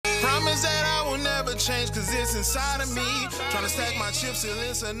promise that I will never change, cause it's inside of me. Trying to stack my chips till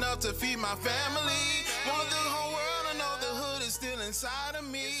it's enough to feed my family. Want the whole world to know the hood is still inside of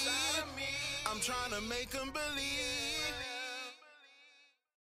me. I'm trying to make them believe.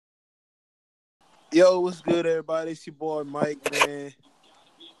 Yo, what's good, everybody? It's your boy Mike, man.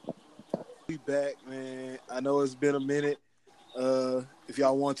 We back, man. I know it's been a minute. If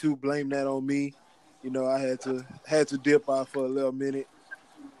y'all want to blame that on me, you know, I had to dip out for a little minute.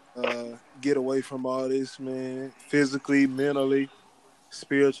 Get away from all this, man. Physically, mentally,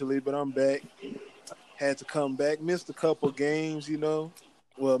 spiritually, but I'm back. Had to come back. Missed a couple games, you know.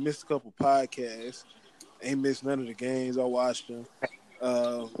 Well, missed a couple podcasts. Ain't missed none of the games. I watched them.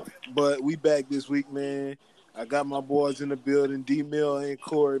 But we back this week, man. I got my boys in the building, D-Mill and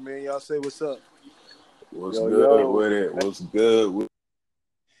Corey, man. Y'all say what's up. What's good with it? What's good with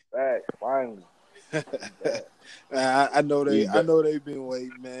back, finally. I know they've been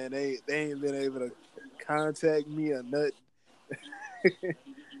waiting, man. They ain't been able to contact me or nothing.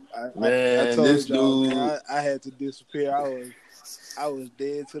 I told this y'all, dude, man, I had to disappear. I was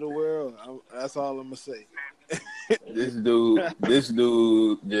dead to the world. That's all I'm gonna say. this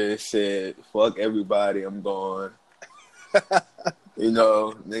dude just said, "Fuck everybody, I'm gone." You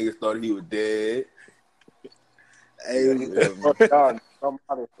know, niggas thought he was dead. Hey, He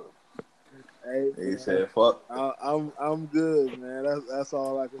said, "Fuck." I'm good, man. That's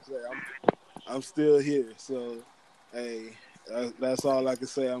all I can say. I'm still here, so hey, that's all I can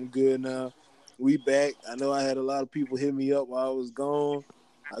say. I'm good now. We back. I know I had a lot of people hit me up while I was gone.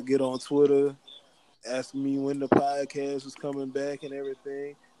 I get on Twitter, asking me when the podcast was coming back and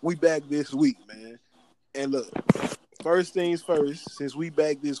everything. We back this week, man. And look, first things first, since we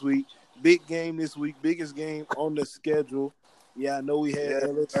back this week, big game this week, biggest game on the schedule. Yeah, I know we had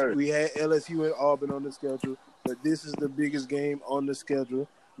LSU and Auburn on the schedule, but this is the biggest game on the schedule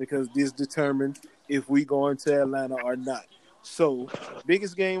because this determines if we go into Atlanta or not. So,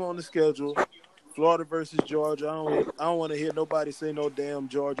 biggest game on the schedule, Florida versus Georgia. I don't want to hear nobody say no damn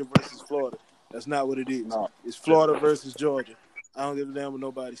Georgia versus Florida. That's not what it is. No. It's Florida versus Georgia. I don't give a damn what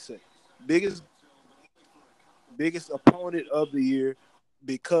nobody say. Biggest opponent of the year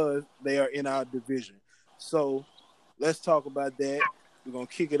because they are in our division. So let's talk about that. We're going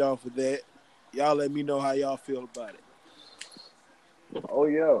to kick it off with that. Y'all let me know how y'all feel about it. Oh,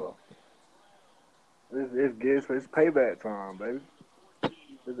 yeah. It's payback time, baby.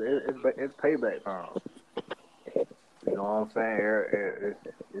 It's payback time. You know what I'm saying?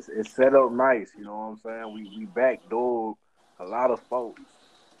 It's set up nice. You know what I'm saying? We backdoored a lot of folks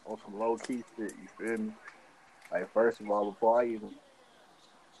on some low key shit. You feel me? Like, first of all, before I even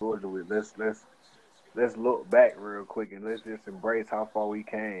Georgia with, let's look back real quick and let's just embrace how far we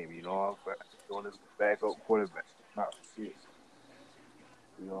came. You know what I'm saying? Doing this backup quarterback, not shit.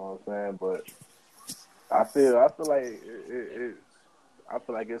 You know what I'm saying? But I feel like I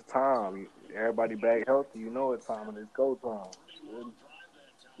feel like it's time. Everybody back healthy. You know it's time and it's go time.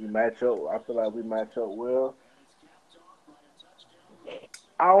 We match up. I feel like we match up well.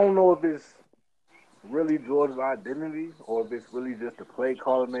 I don't know if it's really Georgia's identity or if it's really just the play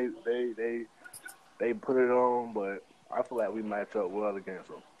calling they put it on, but I feel like we match up well against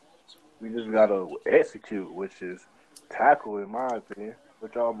them. We just gotta execute, which is tackle, in my opinion.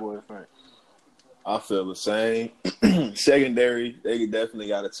 What y'all boys think? I feel the same. Secondary, they definitely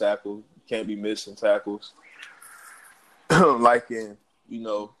got to tackle. Can't be missing tackles. Like in,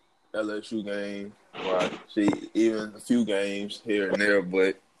 LSU game. Right. See, even a few games here and there,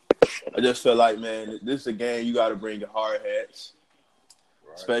 but I just feel like, man, this is a game you got to bring your hard hats,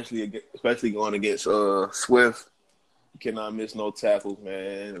 right. especially going against Swift. You cannot miss no tackles,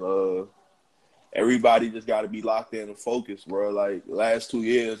 man. Everybody just got to be locked in and focused, bro. Like, last 2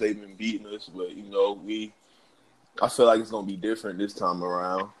 years, they've been beating us, but, I feel like it's going to be different this time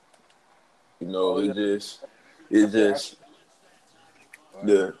around. It's just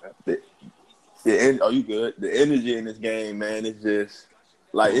are you good? The energy in this game, man, it's just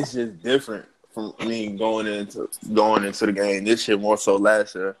different from going into the game this year more so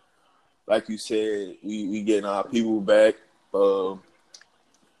last year. Like you said, we getting our people back.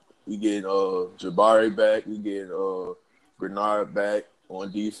 We get Jabari back. We get Grenard back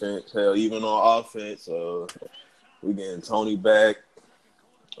on defense. Hell, even on offense, we getting Tony back.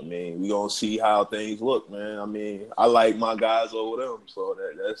 I mean, we gonna see how things look, man. I mean, I like my guys over them, so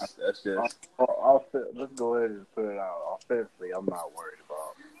that's just. Let's go ahead and put it out. Offensively, I'm not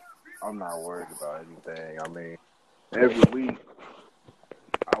worried about anything. I mean, every week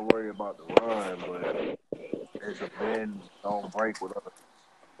I worry about the run, but it's a bend, don't break with us.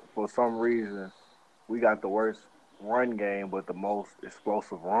 For some reason, we got the worst run game, but the most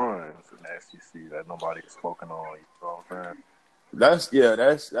explosive runs in the SEC that nobody's spoken on. You know what I'm saying?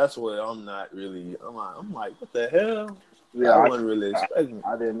 That's what I'm not really. I'm like, what the hell? Yeah, I wasn't really I, expecting.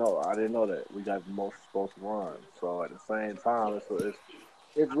 I didn't know. I didn't know that we got the most explosive runs. So at the same time,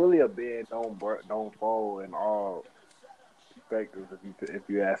 it's really a bend don't fold in all perspectives. If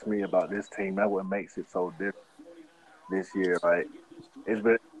you ask me about this team, that's what makes it so different this year. Like it's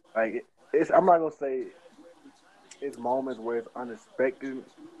been like it's. I'm not gonna say it's moments where it's unexpected.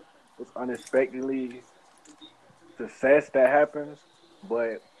 It's unexpectedly success that happens,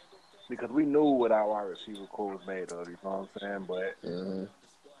 but because we knew what our wide receiver core was made of, you know what I'm saying? But Mm-hmm.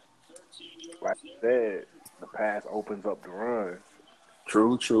 like I said, the pass opens up the run.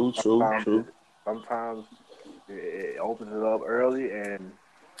 True. Sometimes sometimes it opens it up early and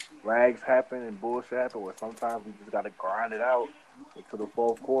flags happen and bullshit happen, or sometimes we just got to grind it out into the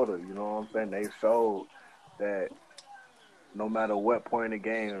fourth quarter. You know what I'm saying? They showed that no matter what point in the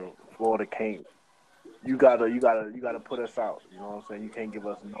game, Florida can't. You gotta put us out. You know what I'm saying? You can't give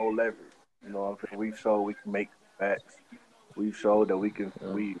us no leverage. You know what I'm saying? We've showed we can make backs. We've showed that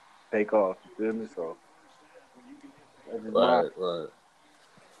Yeah. we take off. You feel me? So that's just my Right.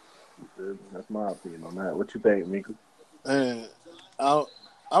 that's my opinion on that. What you think, Mika? Man, I'm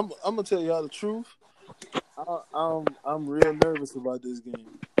gonna tell y'all the truth. I'm real nervous about this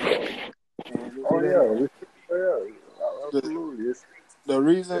game, and Oh it ain't the absolutely. the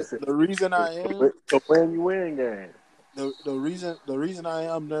reason I am So when you win game. the reason I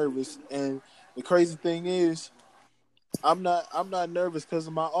am nervous, and the crazy thing is I'm not nervous because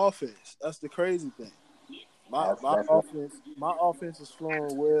of my offense. That's the crazy thing. That's My offense is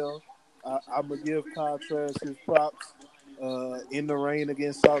flowing well. I'm gonna give Kyle Trask his props. In the rain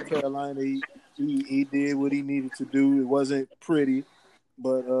against South Carolina, he did what he needed to do. It wasn't pretty,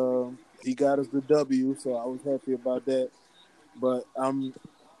 but he got us the W, so I was happy about that. But I'm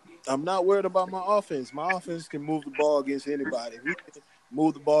not worried about my offense. My offense can move the ball against anybody. We can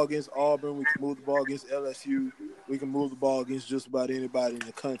move the ball against Auburn. We can move the ball against LSU. We can move the ball against just about anybody in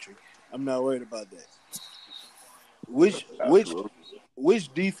the country. I'm not worried about that. Which which absolutely.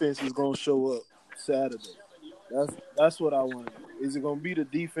 which defense is gonna show up Saturday? That's what I want to know. Is it gonna be the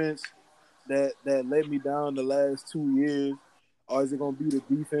defense that let me down the last 2 years, or is it gonna be the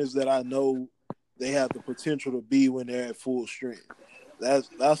defense that I know they have the potential to be when they're at full strength? That's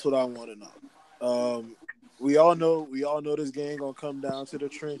what I want to know. We all know this game gonna come down to the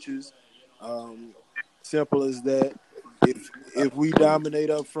trenches. Um, Simple as that. If we dominate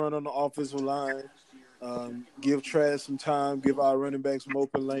up front on the offensive line, give Trash some time, give our running backs some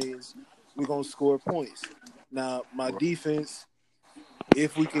open lanes, we're gonna score points. Now, my defense,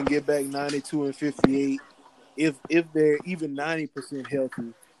 if we can get back 92 and 58, if they're even 90%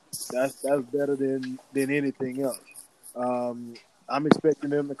 healthy, that's better than anything else. Um, I'm expecting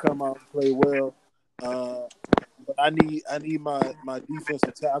them to come out and play well, but I need my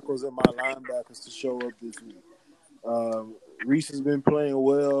defensive tackles and my linebackers to show up this week. Reese has been playing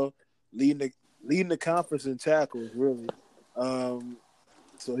well, leading the conference in tackles, really.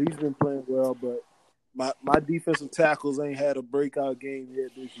 So he's been playing well, but my defensive tackles ain't had a breakout game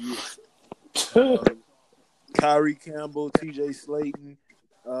yet this year. Kyrie Campbell, T.J. Slayton,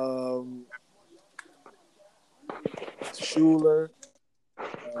 Schuler,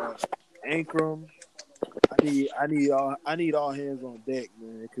 Ankrum. I need all hands on deck,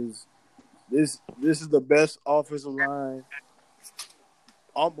 man, because this is the best offensive line,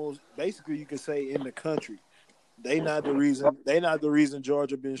 almost basically you can say in the country. They not the reason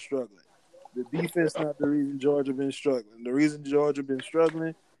Georgia been struggling. The defense not the reason Georgia been struggling. The reason Georgia been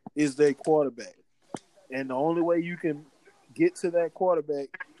struggling is their quarterback. And the only way you can get to that quarterback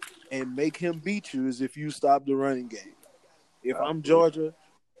and make him beat you is if you stop the running game. If I'm Georgia,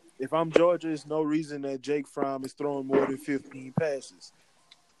 it's no reason that Jake Fromm is throwing more than 15 passes.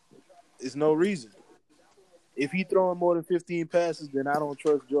 It's no reason. If he throwing more than 15 passes, then I don't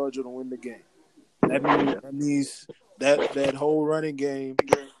trust Georgia to win the game. That means that whole running game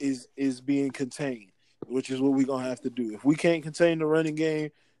is being contained, which is what we're gonna have to do. If we can't contain the running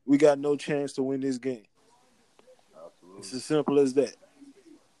game, we got no chance to win this game. Absolutely. It's as simple as that.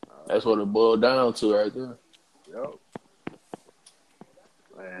 That's what it boiled down to right there. Yep.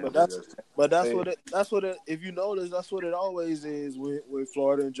 Man, That's what it, if you notice, that's what it always is when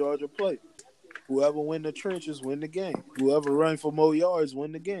Florida and Georgia play. Whoever win the trenches win the game. Whoever run for more yards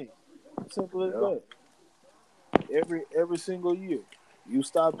win the game. Simple as that. Every single year, you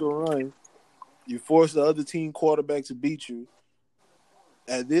stop the run, you force the other team quarterback to beat you.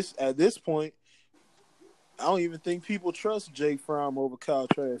 At this point, I don't even think people trust Jake Fromm over Kyle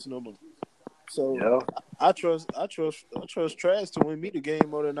Trask no more. So Yeah. I trust Trask to win me the game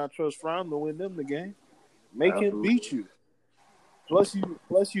more than I trust Fromm to win them the game. Make him Absolutely. beat you. Plus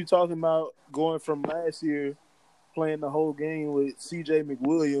you talking about going from last year playing the whole game with C.J.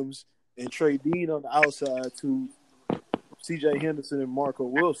 McWilliams and Trey Dean on the outside to C.J. Henderson and Marco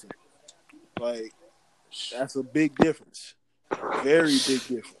Wilson. Like, that's a big difference. Very big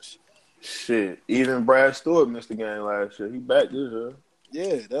difference. Shit, even Brad Stewart missed the game last year. He back this year.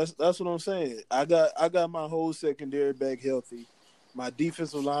 Yeah, that's what I'm saying. I got my whole secondary back healthy. My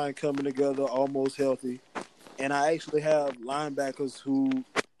defensive line coming together almost healthy. And I actually have linebackers who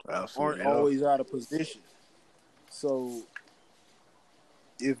aren't Absolutely. always out of position. So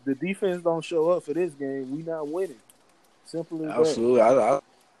if the defense don't show up for this game, we not winning. Simple as that. Absolutely. I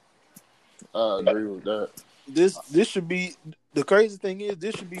agree with that. This should be the crazy thing is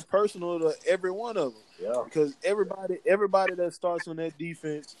this should be personal to every one of them. Yeah. Because everybody that starts on that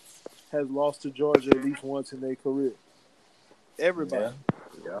defense has lost to Georgia at least once in their career. Everybody.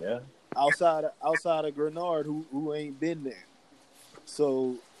 Yeah. Outside of Grenard who ain't been there.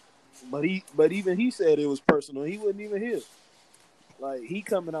 So but even he said it was personal. He wasn't even here. Like he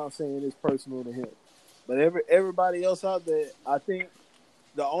coming out saying it's personal to him. But everybody else out there, I think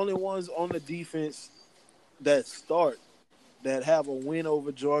the only ones on the defense that start that have a win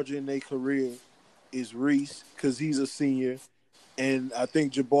over Georgia in their career is Reese because he's a senior, and I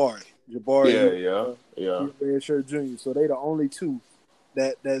think Jabari. Yeah. He's a redshirt junior. So they the only two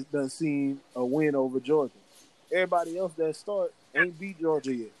that's done seen a win over Georgia. Everybody else that start ain't beat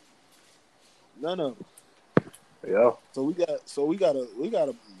Georgia yet. None of them. Yeah. So we gotta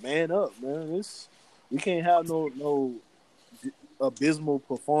man up, man. We can't have no abysmal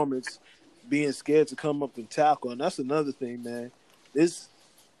performance being scared to come up and tackle, and that's another thing, man. This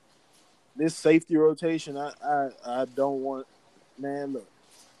safety rotation, I don't want, man. Look,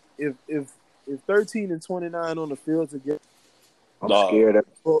 if 13 and 29 on the field together, I'm scared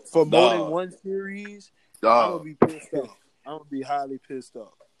for more than one series, I'm gonna be pissed off. I'm gonna be highly pissed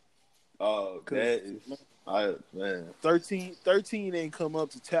off. That is, man. 13 ain't come up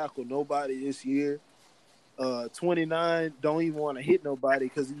to tackle nobody this year. 29 don't even want to hit nobody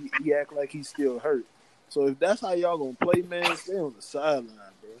because he act like he's still hurt. So if that's how y'all gonna play, man, stay on the sideline,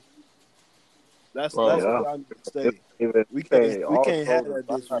 bro. That's what y'all need to stay. We can't have that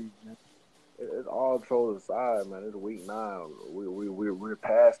this week, man. It's all trolls aside, man. It's week 9. We're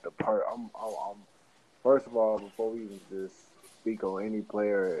past the part. I'm first of all, before we even just speak on any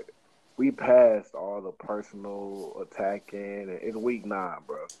player, we passed all the personal attacking. And it's week 9,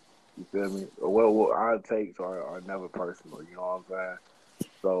 bro. You feel me? What our takes are never personal. You know what I'm saying?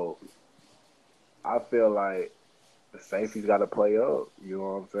 So I feel like the safety's got to play up. You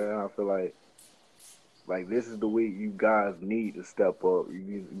know what I'm saying? I feel like this is the week you guys need to step up.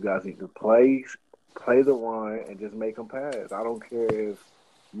 You guys need to play the run and just make them pass. I don't care if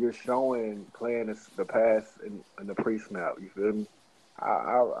you're showing playing the pass in the pre-snap. You feel me?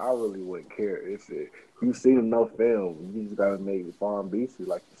 I really wouldn't care. You've seen enough film. You just got to make the farm beat you,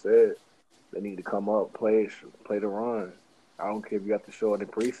 like you said. They need to come up, play the run. I don't care if you have to show it in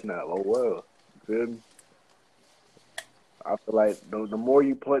pre-snap. Oh well, you feel me? I feel like the more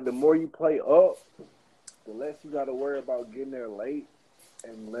you play up, the less you got to worry about getting there late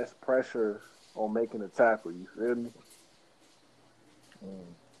and less pressure on making a tackle. You feel me?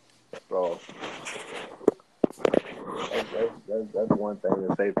 So that's one thing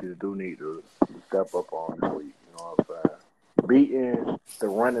that safeties do need to step up on this week. You know what I'm saying? Beating the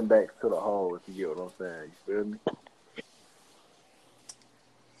running backs to the hole, if you get what I'm saying. You feel me?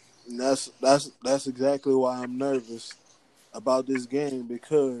 And that's exactly why I'm nervous about this game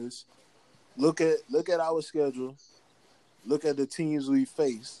because look at our schedule. Look at the teams we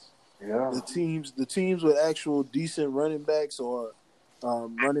faced. Yeah. The teams with actual decent running backs or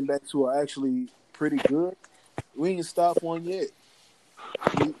running backs who are actually pretty good. We ain't stopped one yet.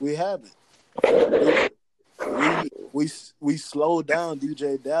 We haven't. We slowed down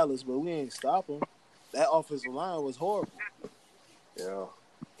DJ Dallas, but we ain't stop him. That offensive line was horrible. Yeah.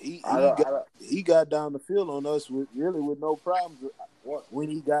 He got down the field on us with no problems when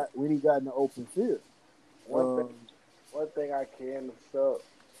he got in the open field. One thing I can accept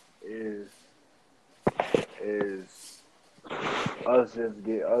is us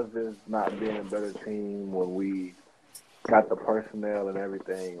just not being a better team when we got the personnel and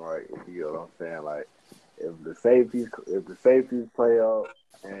everything right. If you know what I'm saying, like if the safeties play up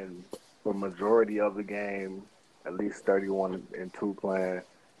and for majority of the game, at least 31 and 2 playing,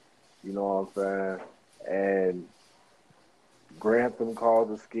 you know what I'm saying, and Grantham calls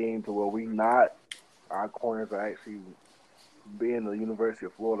a scheme to where our corners are actually being the University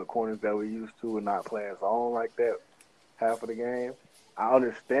of Florida corners that we used to and not playing zone like that half of the game. I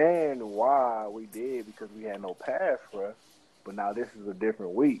understand why we did because we had no pass rush, but now this is a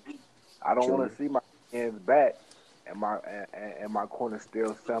different week. I don't want to see my hands back and my corner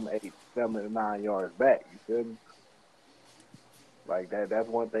still 7 to 9 yards back. You feel me? Like that. That's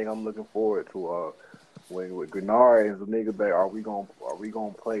one thing I'm looking forward to. When with Grenard and the nigga back, are we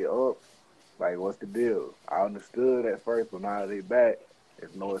gonna play up? Like, what's the deal? I understood at first, but now that they back,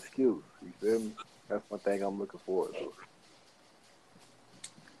 there's no excuse. You feel me? That's one thing I'm looking forward to.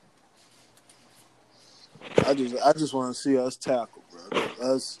 I just want to see us tackle, bro.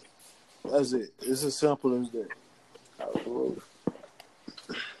 That's it. It's as simple as that. Absolutely.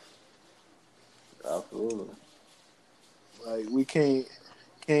 Absolutely. Like we can't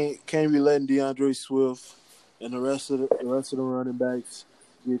be letting DeAndre Swift and the rest of the running backs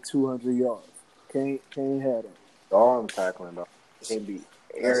get 200 yards. Can't have that. Arm tackling though. Can't be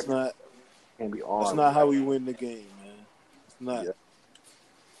air. That's not. Can't be arm. That's not how we win the game, man. It's not. Yeah.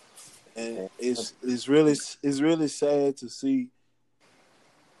 And it's really sad to see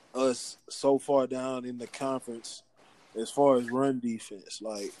us so far down in the conference as far as run defense.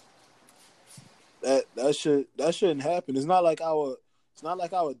 Like that shouldn't happen. It's not like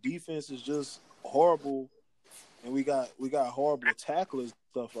our defense is just horrible and we got horrible tacklers and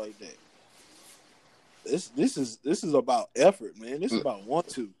stuff like that. This is about effort, man. This is about want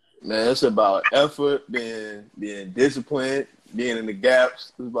to. Man, it's about effort, being disciplined, being in the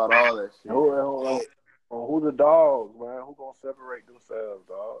gaps. It's about all that shit. Who the dogs, man? Who gonna separate themselves,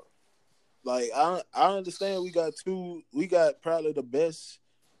 dog? Like I understand we got probably the best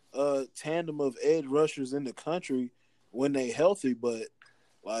tandem of edge rushers in the country when they healthy, but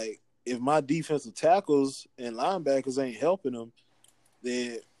like if my defensive tackles and linebackers ain't helping them,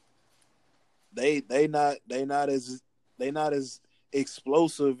 then they not as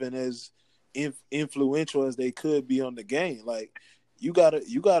explosive and as influential as they could be on the game. Like you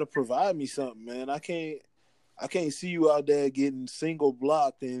gotta provide me something, man. I can't see you out there getting single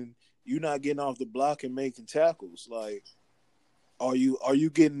blocked and you not getting off the block and making tackles. Like, are you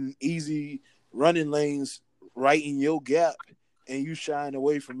getting easy running lanes right in your gap and you shying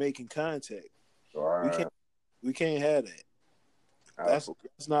away from making contact? Right. We can't have that. That's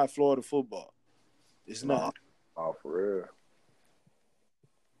not Florida football. It's not. Oh, for real.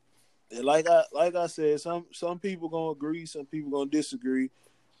 And like I said, some people gonna agree, some people gonna disagree.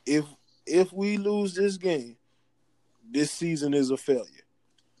 If we lose this game, this season is a failure.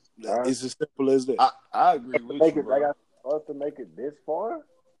 It's as simple as that. I agree with you, bro. For us to make it this far,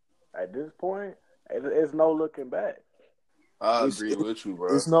 at this point, it's no looking back. I agree with you,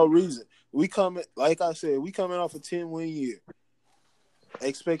 bro. It's no reason. Like I said, we coming off a 10-win year.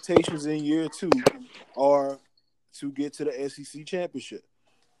 Expectations in year 2 are to get to the SEC championship.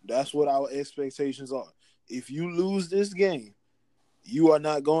 That's what our expectations are. If you lose this game, you are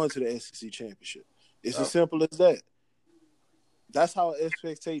not going to the SEC championship. It's as simple as that. That's our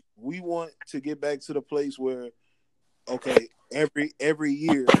expectation. We want to get back to the place where, okay, every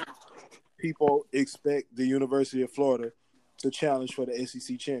year people expect the University of Florida to challenge for the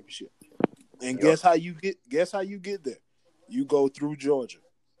SEC championship. And guess how you get there? You go through Georgia.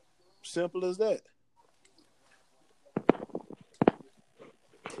 Simple as that.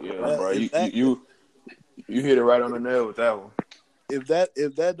 Yeah, bro. You hit it right on the nail with that one. If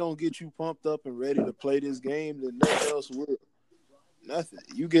that don't get you pumped up and ready to play this game, then nothing else will. Nothing.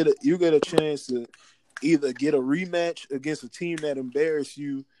 You get a chance to either get a rematch against a team that embarrassed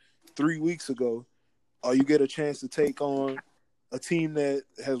you 3 weeks ago, or you get a chance to take on a team that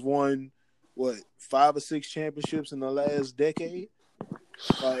has won 5 or 6 championships in the last decade.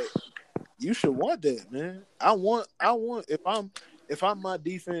 Like, you should want that, man. I want if I'm my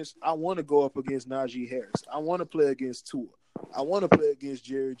defense, I want to go up against Najee Harris. I want to play against Tua. I want to play against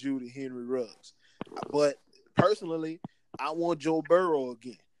Jerry Jeudy, Henry Ruggs. But personally, I want Joe Burrow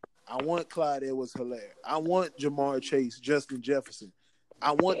again. I want Clyde Edwards-Helaire. I want Jamar Chase, Justin Jefferson.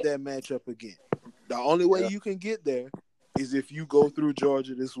 I want that matchup again. The only way you can get there is if you go through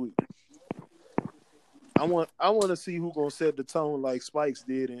Georgia this week. I want to see who gonna set the tone like Spikes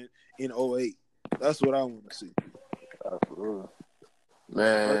did in 2008. That's what I want to see. Absolutely.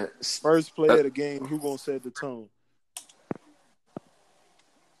 Man, first play of the game, who gonna set the tone?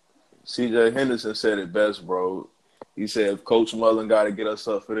 C.J. Henderson said it best, bro. He said, if Coach Mullen got to get us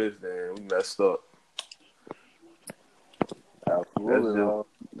up for this, then we messed up. Absolutely.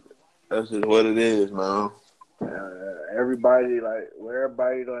 That's just what it is, man. Everybody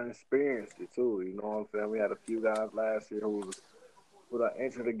done experienced it, too. You know what I'm saying? We had a few guys last year who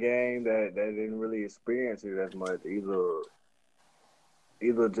entered the game that didn't really experience it as much. Either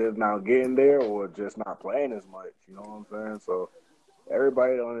either just not getting there or just not playing as much. You know what I'm saying? So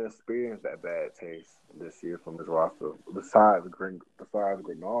everybody don't experience that bad taste this year from this roster, besides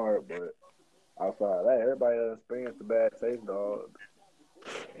Grenard. But outside of that, everybody done experienced the bad taste, dog.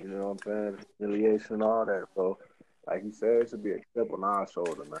 You know what I'm saying? Humiliation and all that. So, like you said, it should be a chip on our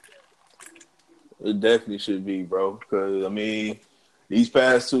shoulder, man. It definitely should be, bro. Because, I mean, these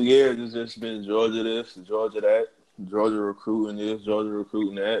past 2 years, it's just been Georgia this, Georgia that, Georgia recruiting this, Georgia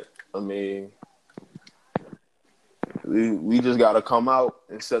recruiting that. I mean, we just got to come out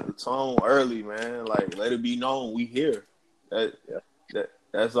and set the tone early, man. Like, let it be known we here.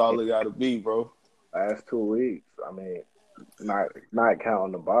 That's all it got to be, bro. Last 2 weeks, I mean, not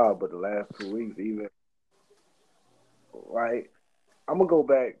counting the Bob, but the last 2 weeks, even, like, I'm going to go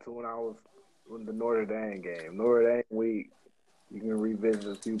back to when the Notre Dame game. Notre Dame week, you can revisit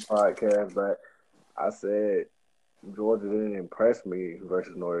a few podcasts back. I said Georgia didn't impress me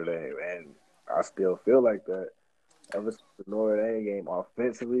versus Notre Dame, and I still feel like that. Ever since the Notre Dame game,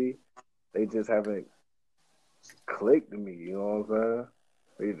 offensively, they just haven't clicked to me. You know what I'm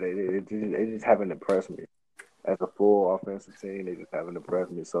saying? They just haven't impressed me. As a full offensive team, they just haven't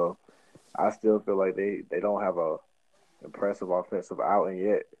impressed me. So I still feel like they don't have a impressive offensive outing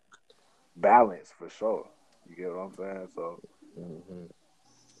yet. Balance for sure. You get what I'm saying? So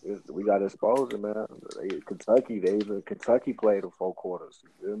we got to expose it, man. Kentucky played the 4 quarters. You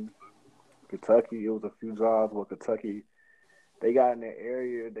feel me? Kentucky, it was a few drives where Kentucky, they got in the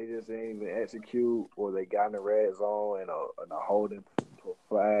area, they just didn't even execute, or they got in the red zone and a holding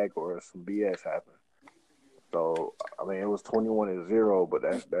flag or some BS happened. So, I mean, it was 21-0, but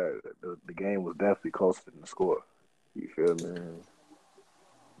the game was definitely closer than the score. You feel me?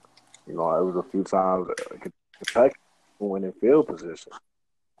 You know, it was a few times Kentucky went in field position.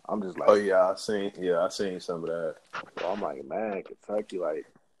 I'm just like, oh yeah, I seen some of that. So I'm like, man, Kentucky, like,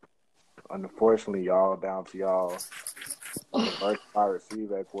 unfortunately, y'all down to y'all first wide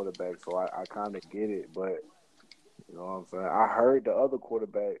receiver at quarterback. So I kind of get it, but you know what I'm saying. I heard the other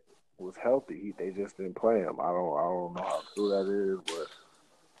quarterback was healthy. They just didn't play him. I don't know how true that is, but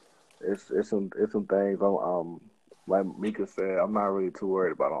it's some things. Like Mika said, I'm not really too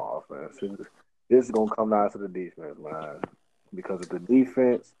worried about on offense. This is gonna come down to the defense, man, because if the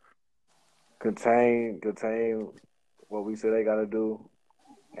defense contain what we say they got to do,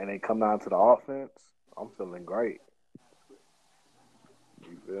 and they come down to the offense, I'm feeling great.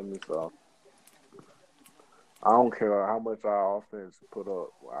 You feel me? So I don't care how much our offense put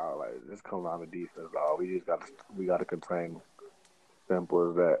up. Wow, like this comes down to defense, dog. We got to contain them. Simple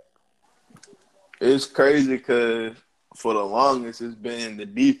as that. It's crazy because for the longest, it's been the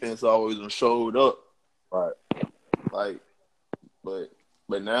defense always showed up. Right. Like, but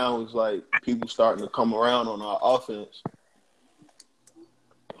now it's like people starting to come around on our offense.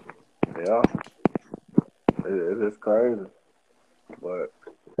 Yeah, it's crazy, but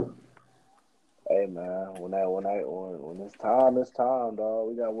hey, man, when it's time, dog.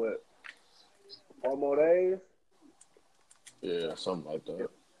 We got what, 4 more days? Yeah, something like that.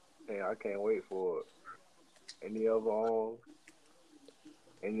 Yeah, I can't wait for it. Any other?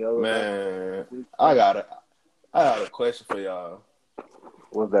 Man, I got a question for y'all.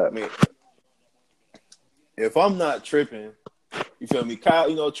 What's that? I mean, if I'm not tripping, you feel me?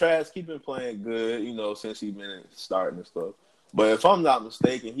 Kyle, Trask, he been playing good, since he been starting and stuff. But if I'm not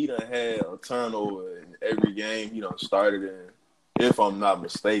mistaken, he done had a turnover in every game he done started in, if I'm not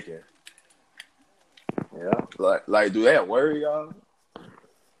mistaken. Yeah. Like, do that worry y'all?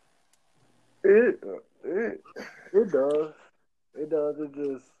 It does. It does. It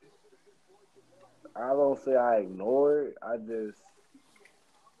just, I don't say I ignore it. I just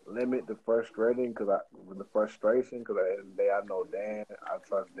limit the frustration because I know Dan. I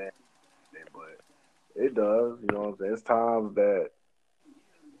trust Dan, but it does. You know what I'm saying? It's times that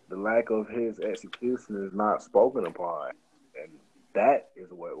the lack of his execution is not spoken upon, and that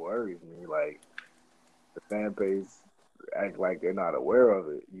is what worries me. Like the fan base act like they're not aware of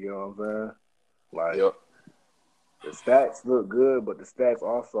it. You know what I'm saying? Like yep. The stats look good, but the stats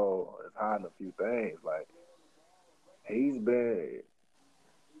also is hiding a few things. Like he's been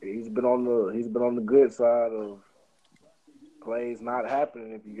on the good side of plays not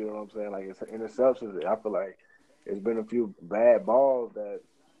happening, if you get what I'm saying. Like it's interceptions. I feel like it's been a few bad balls that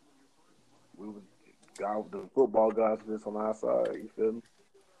the football guys just on our side. You feel me?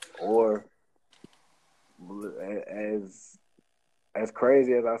 Or as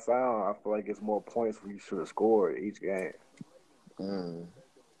crazy as I sound, I feel like it's more points we should have scored each game. You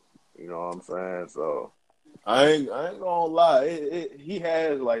know what I'm saying? So I ain't gonna lie. He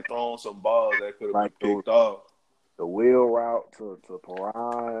has like thrown some balls that could have been picked off. the wheel route to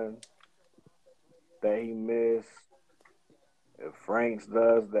Perron that he missed. If Franks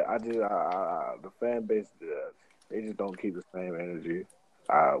does that, the fan base does. They just don't keep the same energy,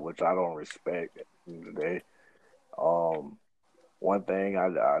 which I don't respect at the end of the day. One thing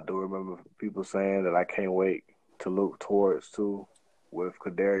I do remember people saying that I can't wait to look towards too, with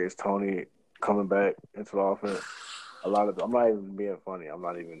Kadarius Toney coming back into the offense. I'm not even being funny. I'm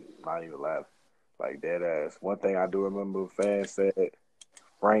not even laughing. Like dead ass. One thing I do remember fans said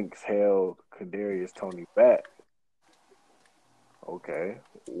Franks held Kadarius Toney back. Okay.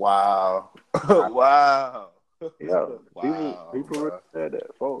 Wow. Wow. Yeah. Wow, people bro. really said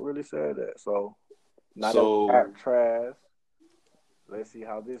that. Folk really said that. So not So- that trash. Let's see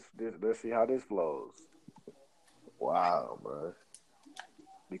how this flows. Wow, bro.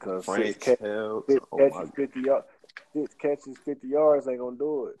 Because Franks held. six Oh my catches, 50 yards. 6 catches, 50 yards ain't gonna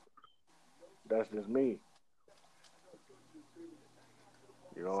do it. That's just me.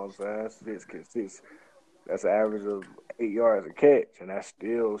 You know what I'm saying? Six. That's an average of 8 yards a catch, and that's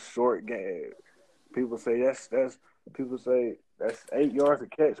still short game. People say that's 8 yards a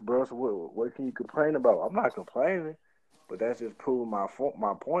catch, bro. So what can you complain about? I'm not complaining, but that's just proving my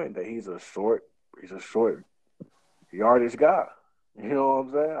point that he's a short yardage guy. You know what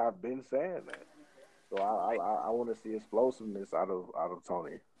I'm saying? I've been saying that. So I want to see explosiveness out of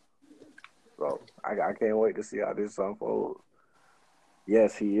Toney. So I can't wait to see how this unfolds.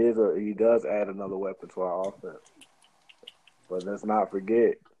 Yes, he does add another weapon to our offense. But let's not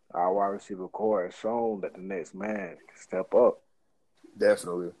forget, our wide receiver core has shown that the next man can step up.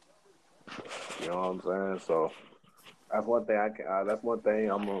 Definitely. You know what I'm saying? So that's one thing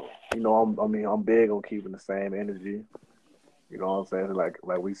I'm big on keeping the same energy. You know what I'm saying? Like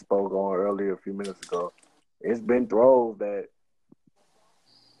we spoke on earlier a few minutes ago. It's been throws that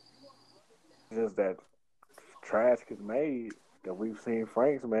just that trash is made that we've seen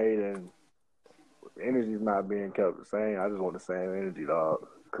Franks made, and the energy's not being kept the same. I just want the same energy, dog,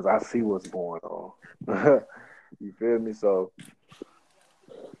 because I see what's going on. You feel me? So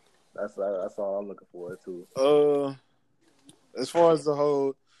that's all I'm looking forward to. As far as the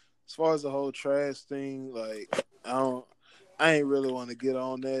whole trash thing, like I ain't really want to get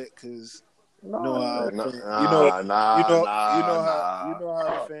on that because you know how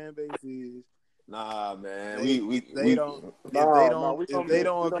the fan base is. Nah, man. They don't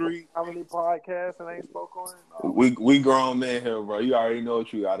agree. How many podcasts and ain't spoke on it? We grown men here, bro. You already know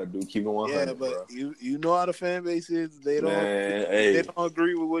what you gotta do. Keep it 100, Yeah, but bro. you know how the fan base is. They don't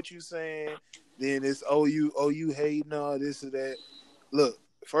agree with what you saying. Then it's you hating all this or that. Look,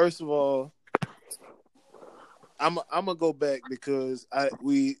 first of all, I'm gonna go back because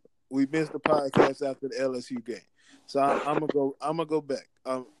we missed the podcast after the LSU game, so I'm gonna go back.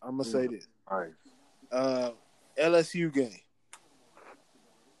 I'm gonna say this. All right. LSU game.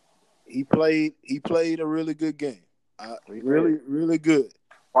 He played a really good game. Really good.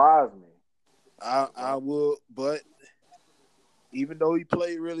 Surprised me. I will, but even though he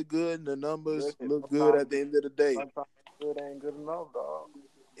played really good and the numbers look good at the end of the day, sometimes good ain't good enough, dog.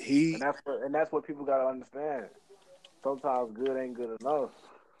 And that's what people gotta understand. Sometimes good ain't good enough.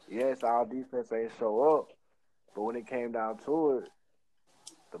 Yes, our defense ain't show up, but when it came down to it,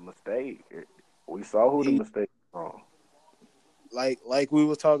 the mistake, we saw who the mistake was from. Like we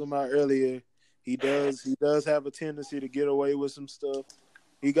were talking about earlier, he does have a tendency to get away with some stuff.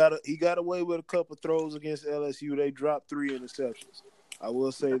 He got away with a couple throws against LSU. They dropped 3 interceptions. I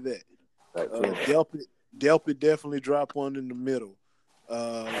will say that. Delpit definitely dropped one in the middle.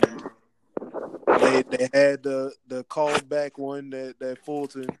 They had the called back one that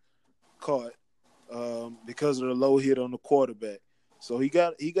Fulton caught because of the low hit on the quarterback. So he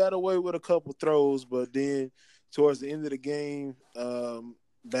got away with a couple throws, but then towards the end of the game,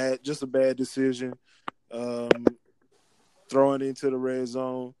 just a bad decision. Throwing into the red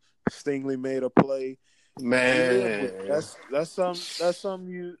zone, Stingley made a play. Man, that's something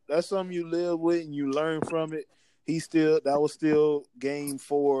you live with and you learn from it. That was still game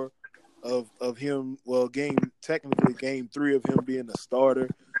 4 of him. Well, technically game 3 of him being a starter.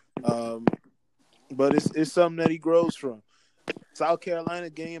 But it's something that he grows from. South Carolina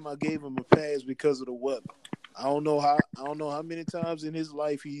game, I gave him a pass because of the weather. I don't know how many times in his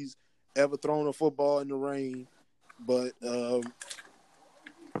life he's ever thrown a football in the rain, but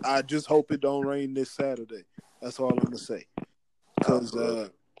I just hope it don't rain this Saturday. That's all I'm gonna say.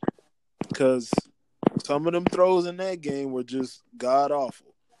 Because some of them throws in that game were just god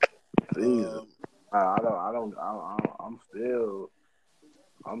awful.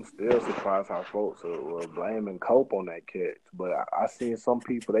 I'm still surprised how folks were blaming Cope on that catch. But I seen some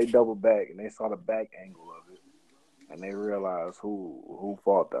people, they double back and they saw the back angle of it. and they realized who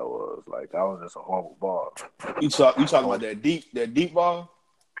fault that was. Like that was just a horrible ball. You talking about that deep ball?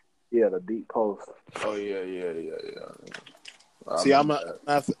 Yeah, the deep post. Oh yeah. See, I'm gonna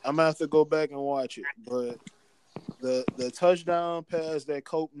have to go back and watch it, but the touchdown pass that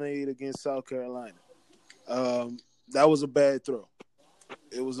Cope made against South Carolina, that was a bad throw.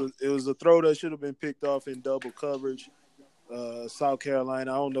 It was a throw that should have been picked off in double coverage. South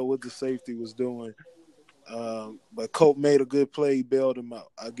Carolina, I don't know what the safety was doing, but Cope made a good play. He bailed him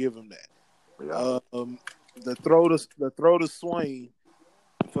out. I give him that. Yeah. The throw to Swain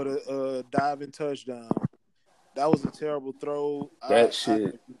for the diving touchdown. That was a terrible throw.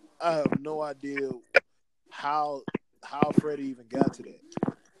 Shit. I have no idea how Freddie even got to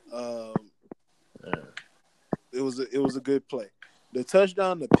that. It was a good play. The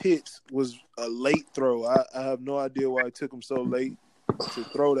touchdown to Pitts was a late throw. I have no idea why it took him so late to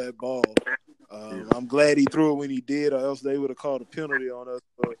throw that ball. I'm glad he threw it when he did, or else they would have called a penalty on us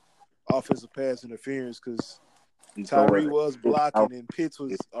for offensive pass interference because Tyree was blocking and Pitts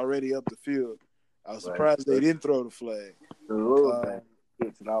was already up the field. I was surprised they didn't throw the flag.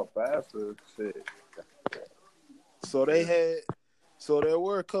 Gets it out faster. Shit. So there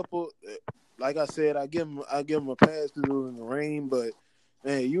were a couple. Like I said, I give him a pass to do in the rain, but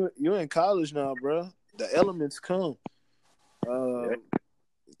man, you're in college now, bro. The elements come.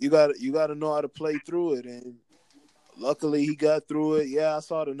 You got to know how to play through it, and luckily he got through it. Yeah, I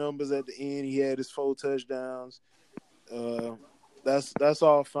saw the numbers at the end. He had his 4 touchdowns. That's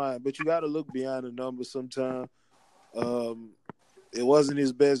all fine, but you got to look beyond the numbers sometimes. It wasn't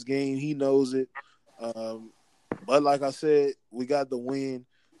his best game. He knows it. But like I said, we got the win.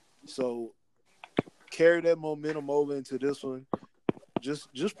 So carry that momentum over into this one.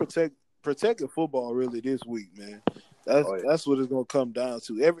 Just protect the football really this week, man. That's what it's gonna come down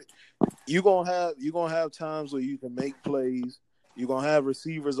to. You're gonna have times where you can make plays. You're gonna have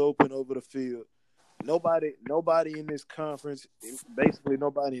receivers open over the field. Nobody in this conference, basically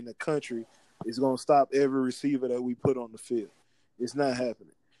nobody in the country, is gonna stop every receiver that we put on the field. It's not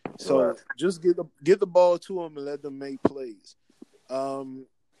happening. So just get the ball to them and let them make plays.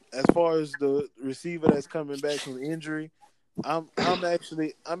 As far as the receiver that's coming back from injury, I'm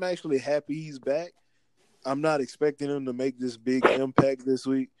actually happy he's back. I'm not expecting him to make this big impact this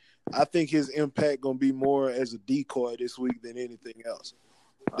week. I think his impact gonna be more as a decoy this week than anything else.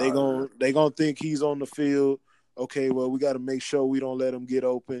 They gonna think he's on the field. Okay, well we got to make sure we don't let him get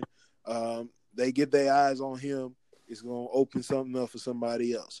open. They get their eyes on him. It's gonna open something up for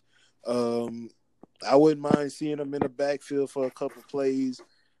somebody else. I wouldn't mind seeing him in the backfield for a couple plays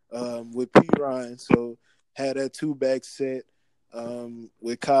with P. Ryan. So had that 2-back set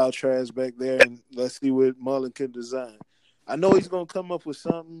with Kyle Trask back there, and let's see what Mullen can design. I know he's gonna come up with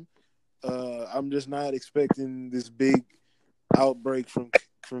something. I'm just not expecting this big outbreak from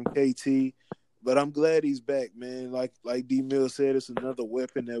KT, but I'm glad he's back, man. Like D Mill said, it's another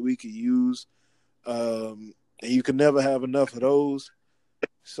weapon that we could use, and you can never have enough of those.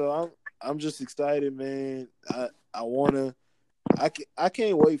 So I'm just excited, man. I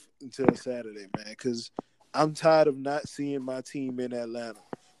can't wait until Saturday, man, because I'm tired of not seeing my team in Atlanta.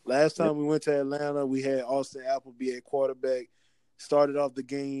 Last time we went to Atlanta, we had Austin Appleby at quarterback. Started off the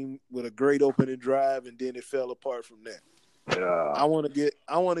game with a great opening drive, and then it fell apart from there. Yeah. I want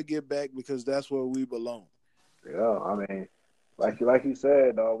to get back because that's where we belong. Yeah, I mean, like you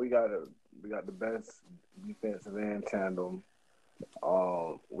said, dog, we got the best defensive end tandem.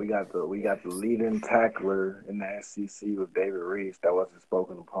 We got the leading tackler in the SEC with David Reese that wasn't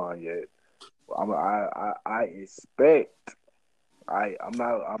spoken upon yet. I expect. I'm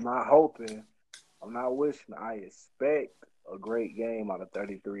not hoping. I'm not wishing. I expect a great game out of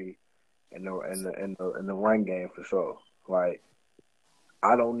 33 in the run game for sure. Like,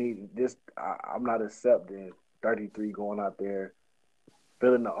 I don't need this. I'm not accepting 33 going out there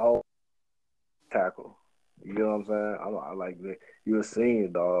filling the whole tackle. You know what I'm saying? I like that. You're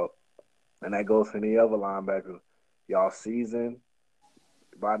seeing, dog, and that goes for any other linebacker. Y'all seasoned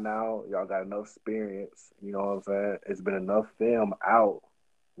by now. Y'all got enough experience. You know what I'm saying? It's been enough film out.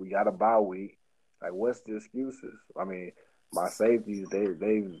 We got a bye week. Like, what's the excuses? I mean, my safeties, they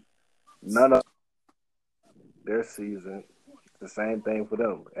none of their season. It's the same thing for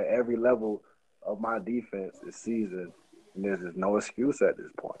them. At every level of my defense is seasoned, and there's just no excuse at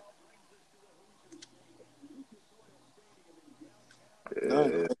this point.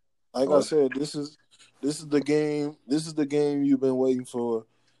 Like I said, this is the game. This is the game you've been waiting for.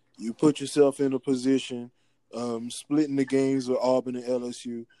 You put yourself in a position, splitting the games with Auburn and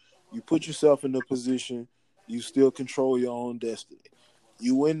LSU. You put yourself in a position. You still control your own destiny.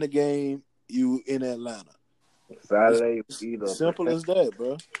 You win the game. You in Atlanta. Saturday, It's simple as that,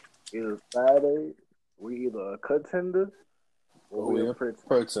 bro. either Saturday, we either a contender or we a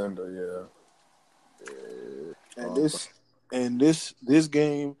pretender, And this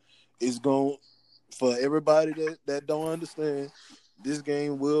game is going for everybody that don't understand. This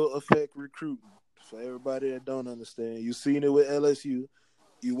game will affect recruiting. For everybody that don't understand, you seen it with LSU.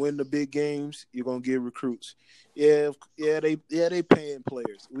 You win the big games, you're gonna get recruits. They paying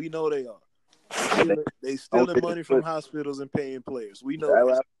players. We know they are. They stealing money from hospitals and paying players. We know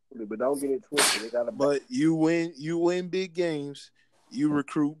that. But don't get it twisted. They got But you win big games, you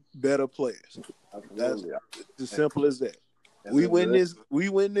recruit better players. That's as simple as that. We win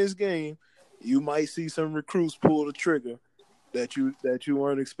this game, you might see some recruits pull the trigger that you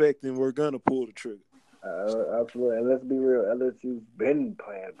weren't expecting were gonna pull the trigger. Absolutely. And let's be real, LSU's been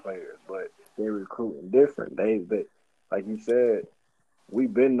playing players, but they're recruiting different. They like you said,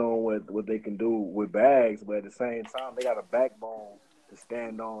 we've been knowing what they can do with bags, but at the same time, they got a backbone to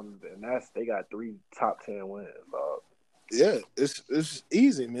stand on, and they got 3 top 10 wins. Yeah, it's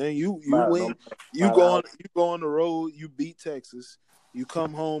easy, man. You win. You go on the road. You beat Texas. You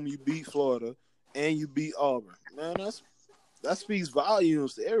come home. You beat Florida, and you beat Auburn. Man, that speaks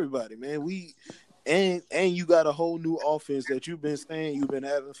volumes to everybody, man. And you got a whole new offense that you've been saying you've been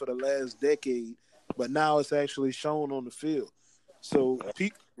having for the last decade, but now it's actually shown on the field. So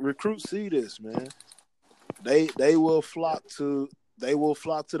recruits see this, man. They will flock to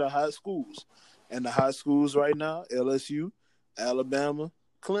the high schools, and the high schools right now: LSU, Alabama,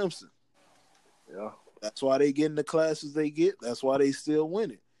 Clemson. Yeah, that's why they get in the classes they get. That's why they still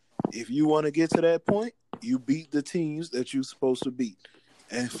winning. If you want to get to that point, you beat the teams that you're supposed to beat.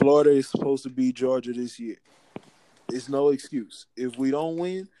 And Florida is supposed to beat Georgia this year. It's no excuse. If we don't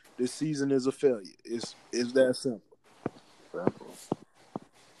win, the season is a failure. It's that simple. I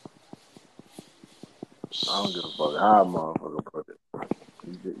don't give a fuck how a motherfucker put it.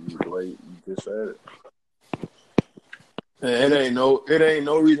 You just said it. Man, it ain't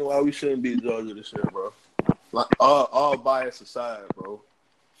no reason why we shouldn't beat Georgia this year, bro. Like all bias aside, bro.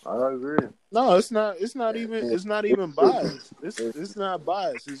 I agree. No, it's not even biased. It's not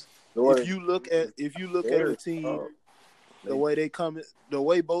biased. If you look at the team, the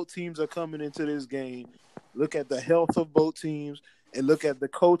way both teams are coming into this game, look at the health of both teams and look at the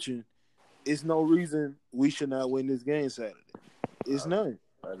coaching, it's no reason we should not win this game Saturday. It's none.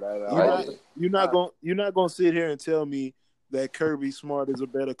 You're not gonna sit here and tell me that Kirby Smart is a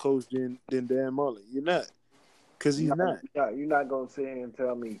better coach than Dan Mullen. You're not. Because he's not. You're not going to sit here and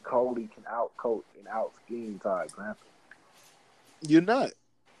tell me Cody can out-coach and out-scheme Todd Grantham. You're not.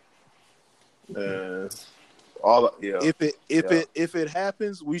 If it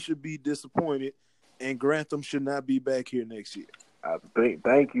happens, we should be disappointed, and Grantham should not be back here next year.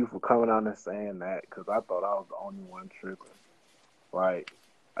 Thank you for coming on and saying that, because I thought I was the only one tripping. Like,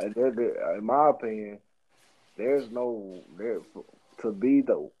 in my opinion, to be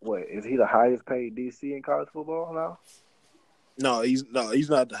is he the highest paid DC in college football now? No, he's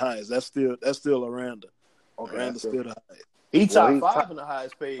not the highest. That's still Aranda. Okay, Aranda's still the highest. He's top 5 in the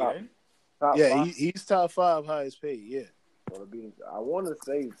highest paid, ain't he? He's top 5 highest paid, yeah. Well, I want to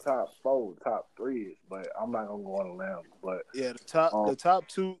say top 4, top 3, but I'm not gonna go on a limb. But yeah, the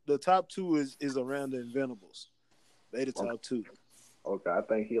top two is Aranda and Venables. They the top 2. Okay, I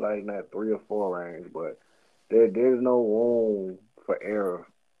think he like in that 3 or 4 range, but there's no room for error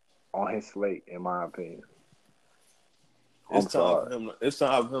on his slate, in my opinion. It's time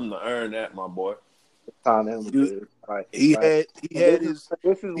for him to earn that, my boy. It's time for him to do it. He had his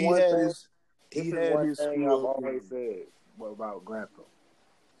thing I've always said about Grantham.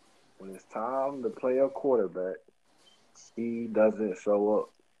 When it's time to play a quarterback, he doesn't show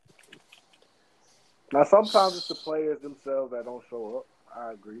up. Now, sometimes it's the players themselves that don't show up.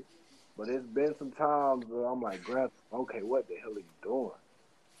 I agree. But it's been some times where I'm like, Grantham, okay, what the hell are you doing?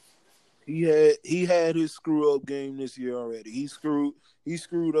 He had his screw up game this year already. He screwed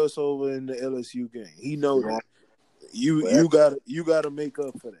us over in the LSU game. He knows that. You gotta make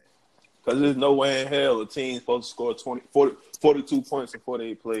up for that. Because there's no way in hell a team's supposed to score 42 points in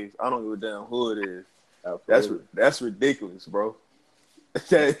 48 plays. I don't give a damn who it is. Absolutely. That's ridiculous, bro.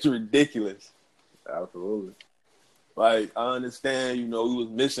 That's ridiculous. Absolutely. Like, I understand, we was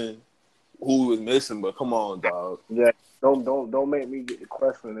missing who was missing, but come on, dog. Yeah, don't make me get the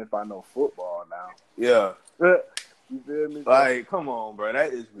question if I know football now. Yeah. You feel me? Like, come on, bro.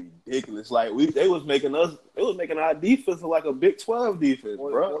 That is ridiculous. Like, they was making our defense like a Big 12 defense,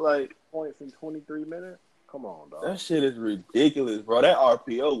 bro. Like, points in 23 minutes? Come on, dog. That shit is ridiculous, bro. That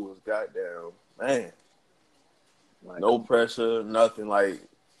RPO was goddamn, man. Like, no pressure, nothing. Like,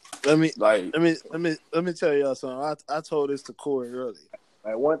 Let me Like, let me tell y'all something. I told this to Corey earlier.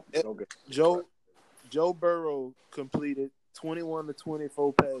 Like what? Okay. Joe Burrow completed 21 to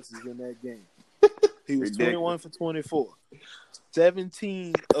 24 passes in that game. He was ridiculous. 21 for 24.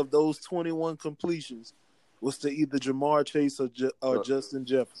 17 of those 21 completions was to either Jamar Chase or Justin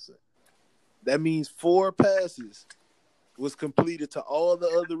Jefferson. That means 4 passes was completed to all the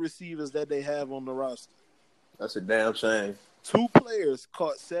other receivers that they have on the roster. That's a damn shame. 2 players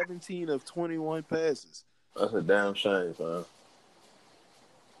caught 17 of 21 passes. That's a damn shame, man.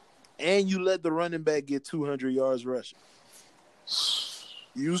 And you let the running back get 200 yards rushing.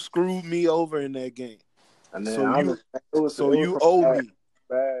 You screwed me over in that game. And then you owe me.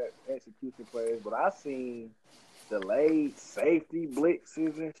 Bad execution plays, but I seen delayed safety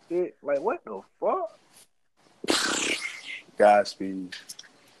blitzes and shit. Like what the fuck? Godspeed.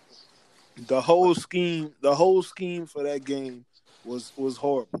 The whole scheme for that game was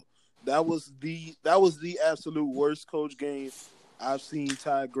horrible. That was the absolute worst coach game I've seen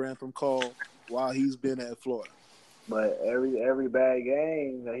Ty Grantham call while he's been at Florida. But every bad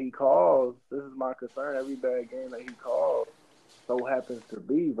game that he calls, this is my concern. Every bad game that he calls, so happens to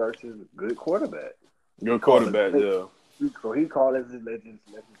be versus good quarterback. Good quarterback, yeah. So he called let's just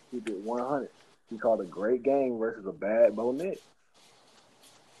keep it 100. He called a great game versus a bad Bo Nix.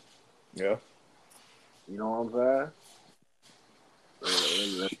 Yeah. You know what I'm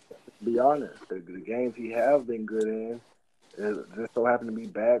saying? Let's be honest. The games he have been good in just so happen to be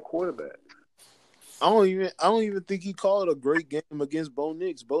bad quarterbacks. I don't even think he called a great game against Bo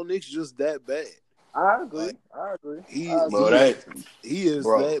Nix. Bo Nix just that bad. I agree. He is bro,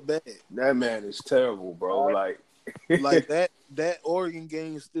 that bad. That man is terrible, bro. Like that Oregon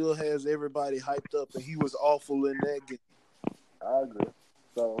game still has everybody hyped up, and he was awful in that game. I agree.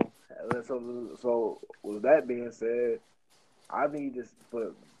 So with that being said, I need this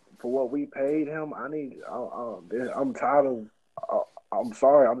for what we paid him. I'm tired of. I'm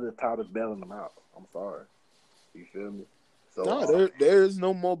sorry. I'm just tired of bailing him out. I'm sorry. You feel me? So no, there is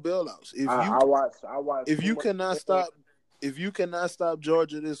no more bailouts. I watched. If you cannot stop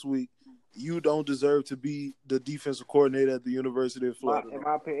Georgia this week, you don't deserve to be the defensive coordinator at the University of Florida. In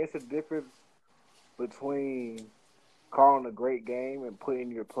my opinion, it's a difference between calling a great game and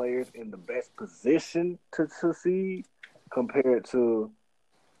putting your players in the best position to succeed compared to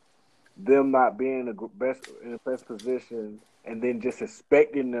them not being in the best position and then just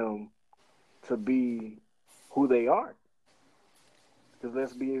expecting them to be who they are. Because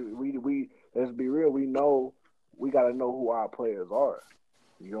let's be real. We know we got to know who our players are.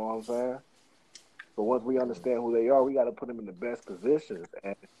 You know what I'm saying? But once we understand who they are, we got to put them in the best positions.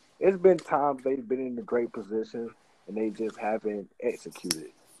 And it's been times they've been in the great position and they just haven't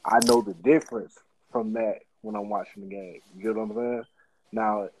executed. I know the difference from that when I'm watching the game. You get what I'm saying?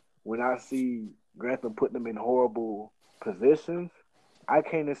 Now, when I see Grantham putting them in horrible positions, I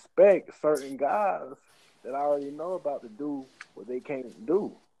can't expect certain guys that I already know about to do what they can't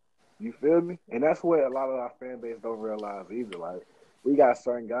do. You feel me? And that's what a lot of our fan base don't realize either. Like, we got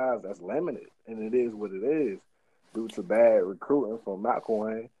certain guys that's limited, and it is what it is due to bad recruiting from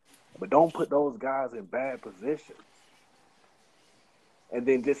McElwain. But don't put those guys in bad positions and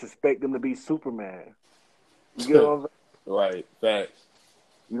then just expect them to be Superman. You get what I'm saying? Right, facts.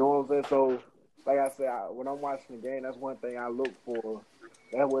 You know what I'm saying? So, like I said, when I'm watching the game, that's one thing I look for.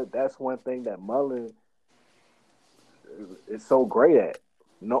 That's one thing that Mullen is so great at.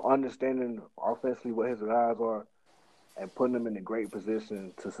 Understanding offensively what his guys are and putting them in a great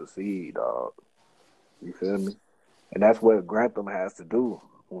position to succeed, dog. You feel me? And that's what Grantham has to do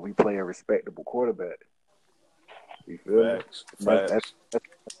when we play a respectable quarterback. You feel Facts. me? That's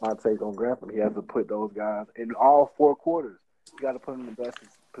my take on Grantham. He has to put those guys in all 4 quarters. You got to put them in the best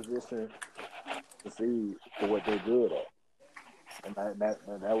position to see for what they're good at. And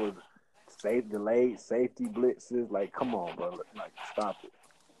that was delayed safety blitzes. Like, come on, bro. Like, stop it.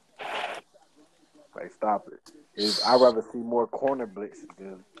 Like, stop it. I'd rather see more corner blitzes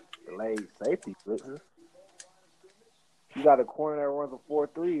than delayed safety blitzes. You got a corner that runs a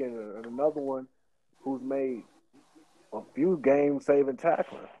 4.3 and another one who's made a few game-saving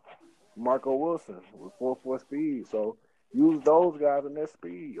tackling. Marco Wilson with 4.4 speed. So use those guys and their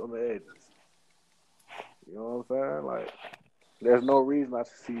speed on the edges. You know what I'm saying? Like, there's no reason not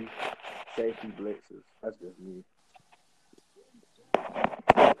to see safety blitzes. That's just me.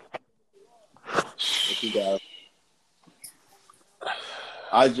 What you got?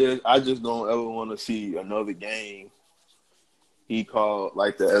 I just don't ever want to see another game he called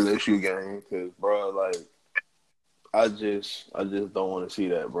like the LSU game because, bro, like I just don't want to see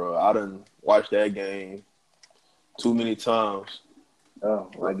that, bro. I done watched that game too many times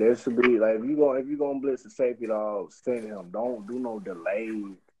Like there should be like if you gonna blitz the safety, dog, send him. Don't do no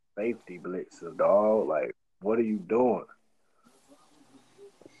delayed safety blitzes, dog. Like what are you doing?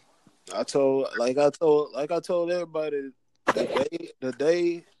 I told everybody the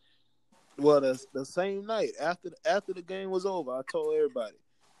same night after the game was over. I told everybody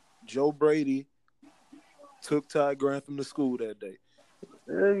Joe Brady took Ty Grantham to school that day.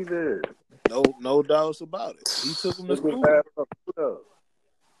 Yeah, he did. No doubts about it. He took him to school.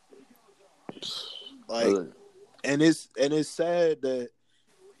 Like, and it's sad that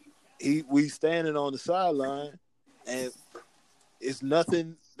we standing on the sideline and it's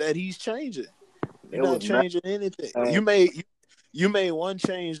nothing that he's changing. You're not changing anything. You made one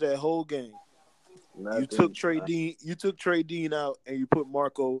change that whole game. Nothing. You took Trey Dean out and you put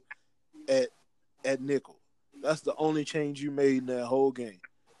Marco at nickel. That's the only change you made in that whole game.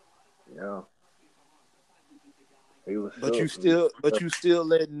 Yeah. But you still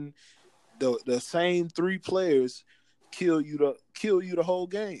letting the same three players kill you the whole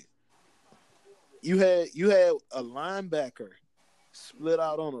game. You had a linebacker split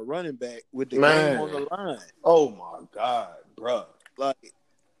out on a running back with the game on the line. Oh my God, bro! Like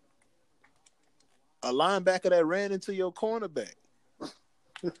a linebacker that ran into your cornerback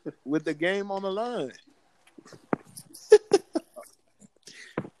with the game on the line.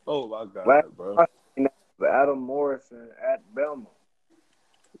 Oh my God, bro! Adam Morrison at Belmont.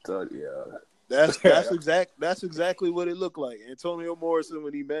 Yeah, that's exactly what it looked like. Antonio Morrison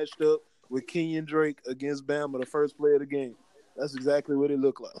when he matched up with Kenyon Drake against Bama, the first play of the game. That's exactly what it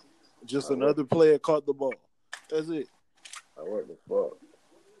looked like. Just another player caught the ball. That's it. What the fuck?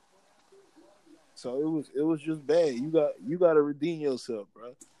 So it was just bad. You got to redeem yourself,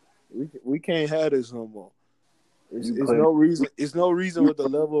 bro. We can't have this no more. It's no reason with the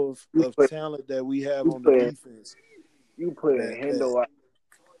level of talent that we have on the defense. You put Hendo out,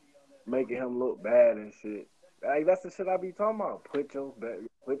 making him look bad and shit. Like that's the shit I be talking about. Put your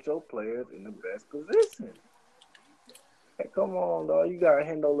players in the best position. Hey, come on, dog. You got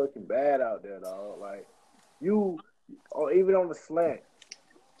Hendo looking bad out there, dog. Like even on the slant.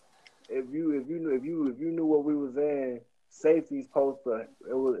 If you knew what we was in, safety's supposed to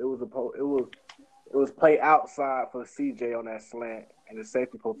it was play outside for CJ on that slant, and the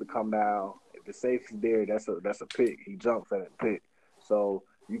safety supposed to come down. If the safety's there, that's a pick. He jumps at a pick. So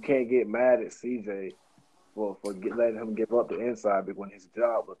you can't get mad at CJ for letting him give up the inside, but when his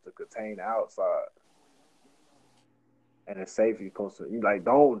job was to contain the outside. And the safety supposed to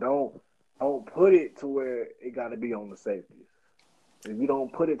don't put it to where it got to be on the safety. If you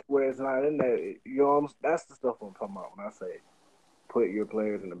don't put it to where it's not in there, that's the stuff I'm talking about when I say put your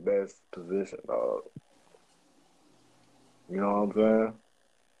players in the best position, dog. You know what I'm saying?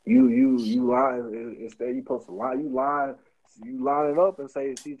 You line instead you supposed to line you line it up and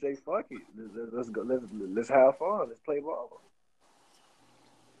say CJ fuck it. Let's go let's have fun. Let's play ball.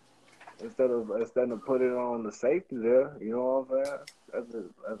 Instead of put it on the safety there, you know what I'm saying?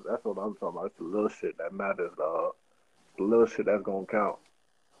 That's what I'm talking about. It's the little shit that matters, dog. The little shit that's gonna count.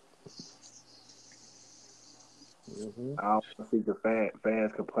 Mm-hmm. I don't want to see the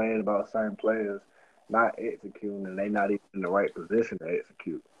fans complain about certain players not executing and they not even in the right position to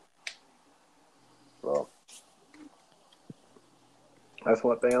execute. So that's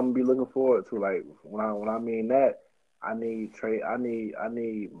one thing I'm gonna be looking forward to. Like when I mean that, I need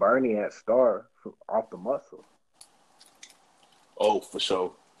Bernie at star off the muscle. Oh, for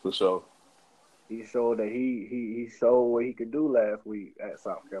sure. He showed that he showed what he could do last week at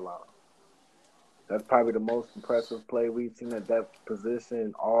South Carolina. That's probably the most impressive play we've seen at that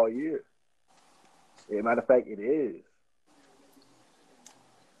position all year. As a matter of fact, it is.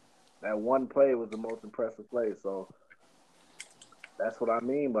 That one play was the most impressive play. So that's what I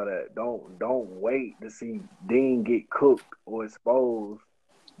mean by that. Don't wait to see Dean get cooked or exposed.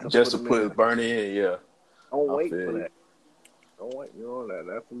 Just to put Bernie in, yeah. Don't wait for that. Don't wait. You know that.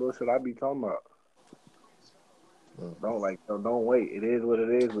 That's the little shit I be talking about. Don't wait. It is what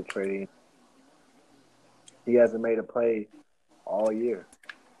it is with Trey. He hasn't made a play all year.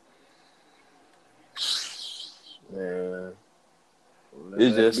 Man,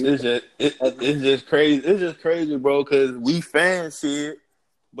 it's just crazy. It's just crazy, bro. Because we fans see it,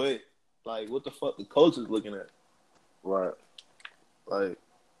 but like, what the fuck the coach is looking at? Right. Like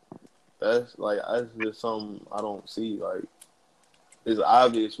that's just something I don't see. Like it's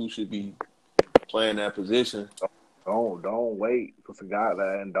obvious who should be playing that position. Don't wait for some guy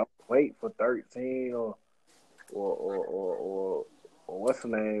that, and don't wait for 13 or what's the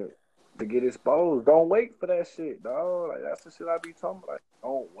name to get exposed. Don't wait for that shit, dog. Like that's the shit I be talking about. Like,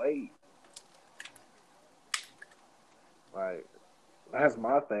 don't wait. Like That's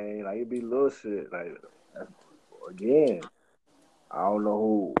my thing. Like, it be little shit. Like, again, I don't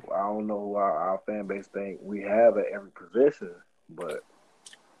know who our fan base think we have at every position, but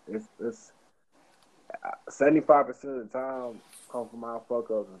it's 75% of the time come from our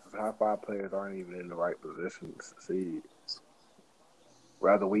fuck ups, and high five players aren't even in the right position to succeed.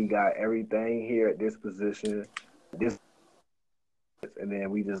 Rather, we got everything here at this position, this, and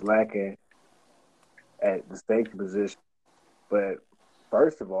then we just lacking at the safety position. But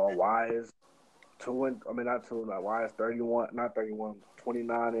first of all, why is why is 31, not 31,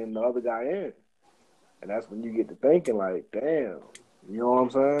 29 and the other guy in? And that's when you get to thinking like, damn, you know what I'm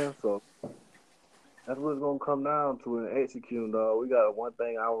saying? So that's what it's gonna come down to in executing, dog. We got one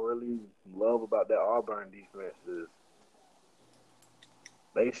thing I really love about that Auburn defense is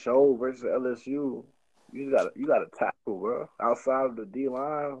they show versus LSU, you gotta tackle, bro. Outside of the D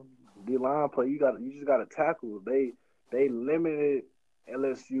line play, you just gotta tackle. They limited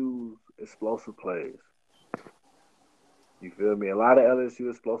LSU's explosive plays. You feel me? A lot of LSU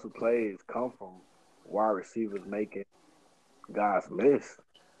explosive plays come from wide receivers making guys miss.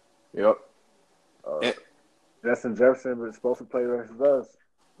 Yep. Justin Jefferson was supposed to play versus us,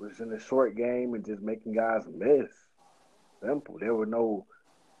 was in a short game and just making guys miss. Simple. There were no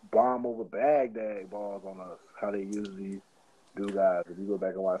bomb over Baghdad balls on us, how they usually do, guys. If you go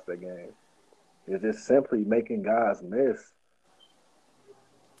back and watch that game, it's just simply making guys miss.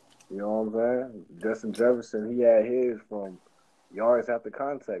 You know what I'm saying? Justin Jefferson, he had his from yards after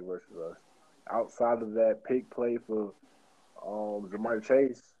contact versus us. Outside of that pick play for Ja'Marr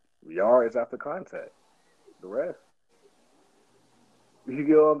Chase, yards after contact. The rest. You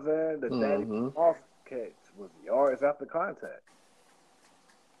get what I'm saying? The Daddy off catch was yards after contact.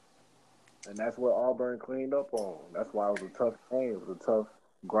 And that's what Auburn cleaned up on. That's why it was a tough game. It was a tough,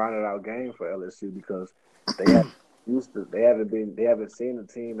 grinded out game for LSU because they haven't seen a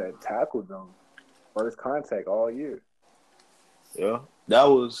team that tackled them first contact all year. Yeah. That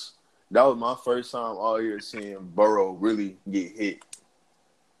was my first time all year seeing Burrow really get hit.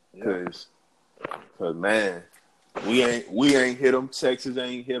 Cause man, we ain't hit him. Texas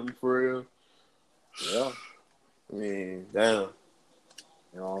ain't hit him for real. Yeah. I mean, damn.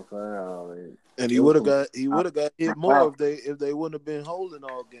 You know what I'm saying? And he would have got hit more if they wouldn't have been holding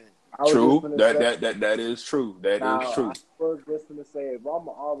all game. True. That is true. That is true. I was just gonna say, if I'm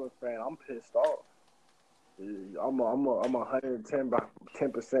an Auburn fan, I'm pissed off. I'm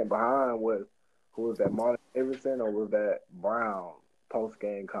 110% behind with who was that, Martin Davidson, or was that Brown post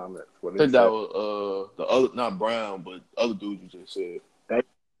game comments? I think that was the other, not Brown, but other dude you just said.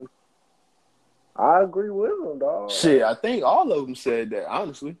 I agree with him, dog. Shit, I think all of them said that,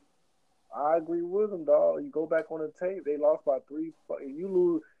 honestly. I agree with him, dog. You go back on the tape, they lost by 3.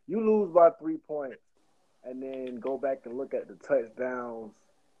 You lose by 3 points, and then go back and look at the touchdowns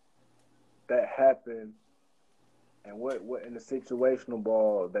that happened, and what in the situational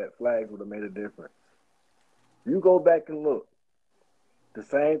ball that flags would have made a difference. You go back and look. The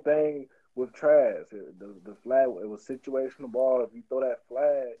same thing with Trask. The flag, it was situational ball. If you throw that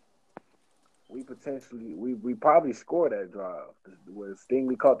flag, we probably scored that drive where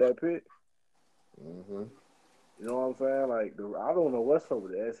Stingley caught that pick. Mm-hmm. You know what I'm saying? Like, I don't know what's up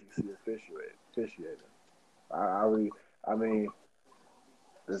with the SEC officiating. I mean,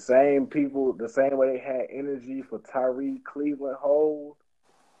 the same people, the same way they had energy for Tyree Cleveland hold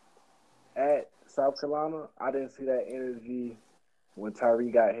at South Carolina, I didn't see that energy when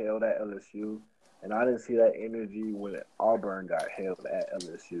Tyree got held at LSU, and I didn't see that energy when Auburn got held at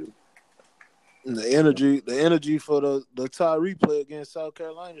LSU. And the energy for the Tyree play against South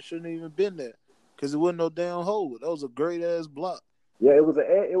Carolina shouldn't have even been there because it wasn't no damn hold. That was a great ass block. Yeah, it was an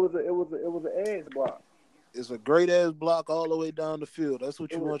edge block. It's a great ass block all the way down the field. That's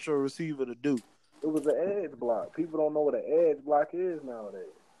what you want your receiver to do. It was an edge block. People don't know what an edge block is nowadays.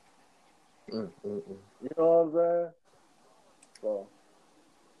 You know what I'm saying? So,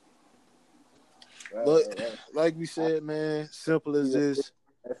 but like we said, man, simple as this.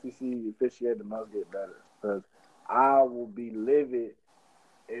 SEC officiating must get better because I will be livid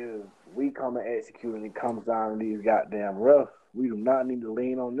if we come and execute and it comes down to these goddamn refs. We do not need to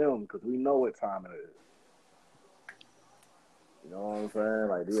lean on them because we know what time it is. You know what I'm saying?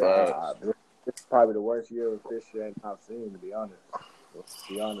 Like, this is probably the worst year of officiating I've seen, to be honest. To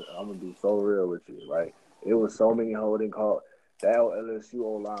be honest, I'm gonna be so real with you. Like, it was so many holding calls. That LSU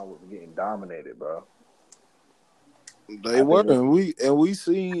O-line was getting dominated, bro. They were, and we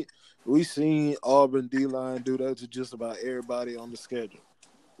seen Auburn D-line do that to just about everybody on the schedule.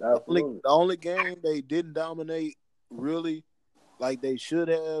 The only game they didn't dominate really like they should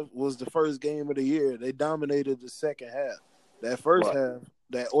have was the first game of the year. They dominated the second half. That first Right. half,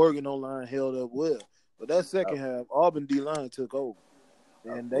 that Oregon O-line held up well. But that second half, Auburn D-line took over.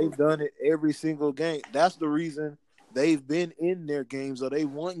 And they've done it every single game. That's the reason they've been in their games or they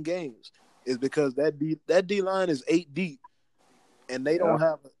won games is because that D-line is 8 deep. And they don't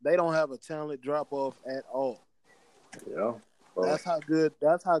have a talent drop off at all. Yeah. That's how good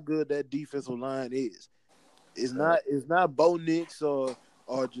that defensive line is. It's not Bo Nix or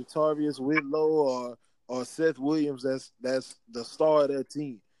Jatavius Whitlow or Seth Williams that's the star of that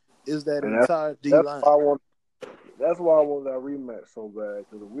team. It's that entire D line. That's why I want that rematch so bad.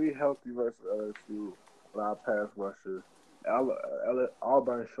 Because if we healthy versus LSU with our pass rushers,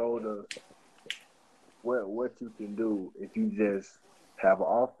 Auburn showed us what you can do if you just have an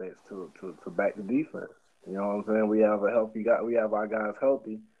offense to back the defense. You know what I'm saying? We have a healthy guy. We have our guys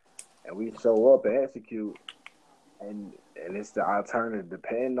healthy, and we show up and execute. And it's the alternative.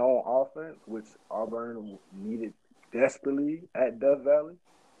 Depending on offense, which Auburn needed desperately at Death Valley,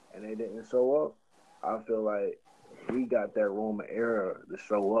 and they didn't show up. I feel like we got that room and error to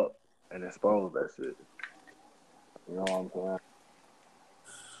show up and expose that shit. You know what I'm saying?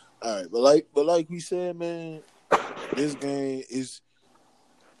 All right, but like we said, man, this game is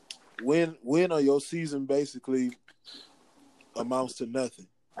win or your season basically amounts to nothing.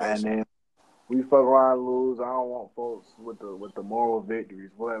 And then we fuck around and lose. I don't want folks with the moral victories.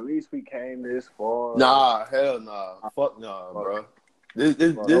 Well, at least we came this far. Nah, hell nah. Fuck nah, bro. This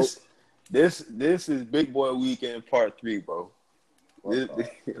is Big Boy Weekend Part 3, bro. This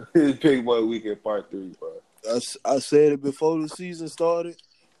is Big Boy Weekend Part 3, bro. I said it before the season started,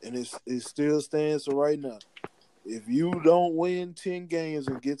 and it still stands for right now. If you don't win 10 games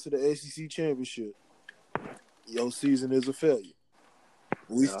and get to the SEC championship, your season is a failure.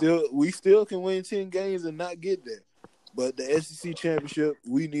 We still can win 10 games and not get there. But the SEC championship,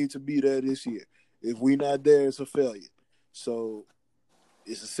 we need to be there this year. If we not there, it's a failure. So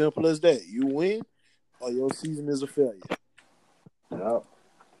it's as simple as that. You win or your season is a failure. Yep.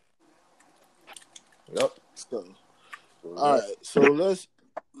 So, all right. So let's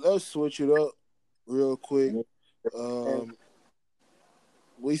switch it up real quick.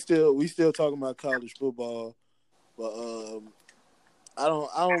 We still talking about college football, but I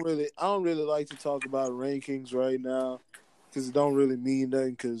don't really like to talk about rankings right now because it don't really mean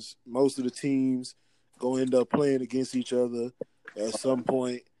nothing because most of the teams gonna end up playing against each other at some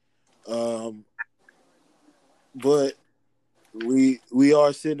point. But we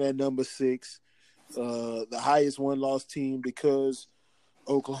are sitting at number 6, the highest one-loss team because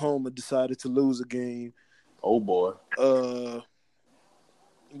Oklahoma decided to lose a game. Oh boy.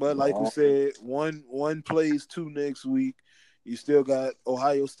 But like we said, one plays 2 next week. You still got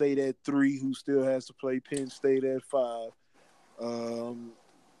Ohio State at 3, who still has to play Penn State at 5.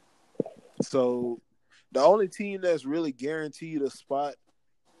 So the only team that's really guaranteed a spot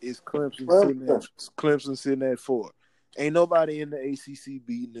is Clemson sitting at 4. Ain't nobody in the ACC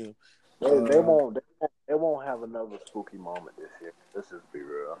beating them. They won't have another spooky moment this year. Let's just be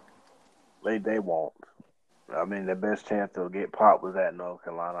real. They won't. I mean, the best chance to get popped was at North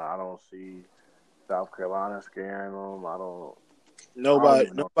Carolina. I don't see South Carolina scaring them.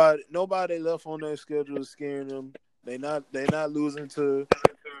 Nobody left on their schedule is scaring them. They not losing to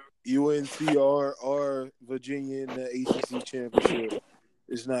UNC or Virginia in the ACC championship.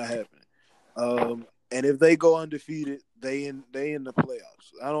 It's not happening. And if they go undefeated, they in the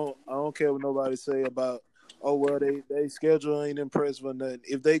playoffs. I don't care what nobody say about they schedule ain't impressive or nothing.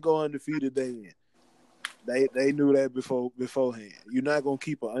 If they go undefeated, they in. They knew that beforehand. You're not gonna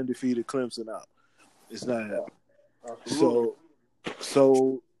keep an undefeated Clemson out. It's not happening.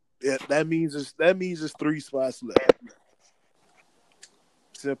 So yeah, that means it's 3 spots left.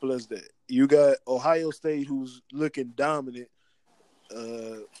 Simple as that. You got Ohio State who's looking dominant,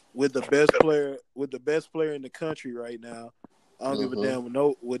 with the best player in the country right now. I don't give a damn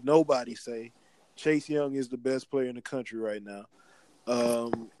what nobody say. Chase Young is the best player in the country right now.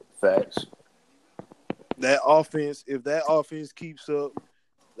 Facts. If that offense keeps up,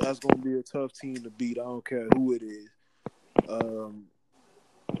 that's going to be a tough team to beat. I don't care who it is.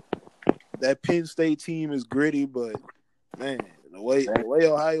 That Penn State team is gritty, but man, the way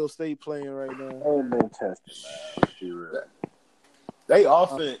Ohio State playing right now, they ain't been tested, man. They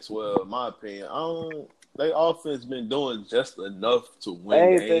offense, in my opinion, they offense been doing just enough to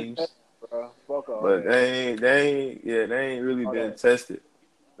win games. But they ain't really been tested.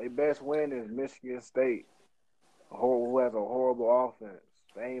 Their best win is Michigan State, who has a horrible offense.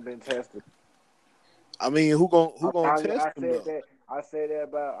 They ain't been tested. I mean, who gonna test them? I said that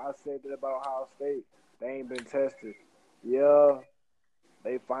about Ohio State. They ain't been tested. Yeah,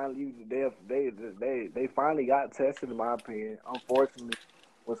 they finally got tested, in my opinion. Unfortunately,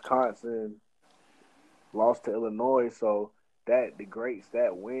 Wisconsin lost to Illinois, so that degrades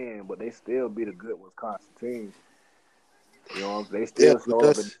that win, but they still beat a good Wisconsin team. You know, they still but showed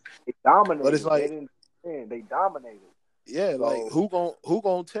up and they dominated. But it's like, they didn't win; they dominated. yeah, So, like who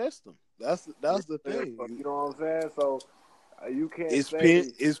gonna test them? That's the thing. You know what I'm saying? So you can't It's say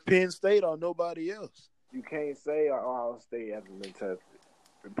It's Penn State or nobody else. you can't say Ohio State hasn't been tested.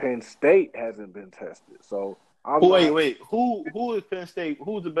 Penn State hasn't been tested. So wait. Who is Penn State?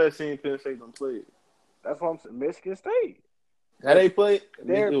 Who's the best team Penn State done played? That's what I'm saying. Michigan State. How they played?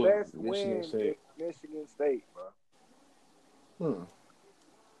 Their best Michigan win State. is Michigan State, bro. Hmm.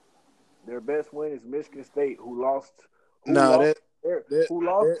 Their best win is Michigan State, who lost to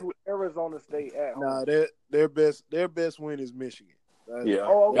Arizona State at home. Nah, their best win is Michigan. Yeah.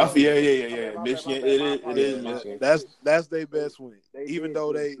 Oh, okay. Yeah. Michigan. It is Michigan. That's their best win. They even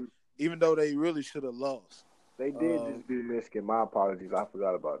did though they really should have lost. They did just beat Michigan. My apologies. I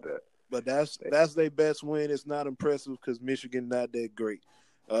forgot about that. But that's their best win. It's not impressive because Michigan not that great.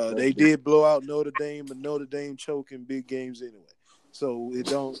 They did blow out Notre Dame, but Notre Dame choke in big games anyway. So it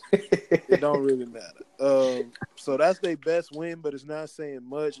don't really matter. So that's their best win, but it's not saying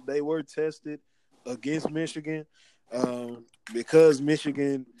much. They were tested against Michigan because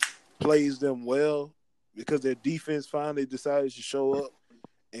Michigan plays them well, because their defense finally decided to show up,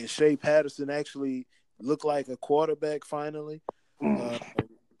 and Shea Patterson actually looked like a quarterback finally.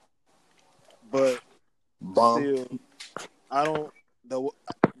 But still, I don't.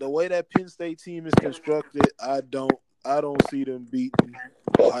 The way that Penn State team is constructed, I don't see them beating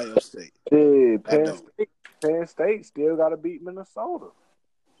Ohio State. Yeah, Penn State still got to beat Minnesota.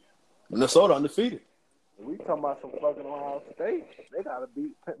 Minnesota undefeated. We talking about some fucking Ohio State. They got to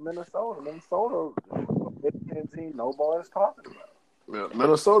beat Minnesota. Minnesota, Big Ten team nobody's talking about. Yeah,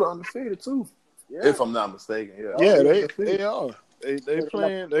 Minnesota undefeated too, if I'm not mistaken. Yeah, they are.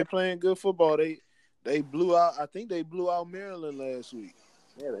 They playing good football. They blew out. I think they blew out Maryland last week.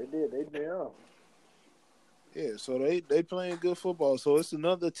 Yeah, they did. They did. Yeah, so they playing good football. So it's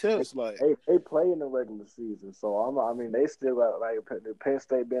another test. Like they play in the regular season. So they still got like Penn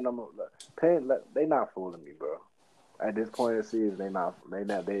State being them. They not fooling me, bro. At this point in the season,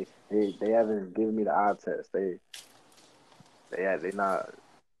 they haven't given me the eye test. They not.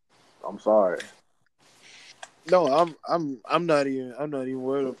 I'm sorry. No, I'm not even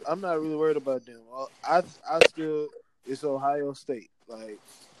worried. I'm not really worried about them. I still, it's Ohio State. Like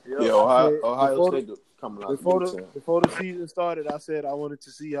Ohio State coming out before the season started. I said I wanted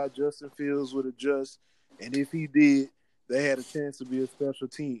to see how Justin Fields would adjust, and if he did, they had a chance to be a special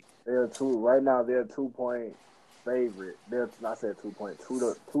team. Right now. They're a 2-point favorite. I said 2 point,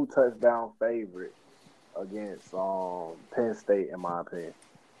 two touchdown favorite against Penn State, in my opinion.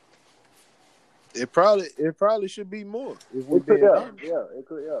 It probably should be more. If we it could, it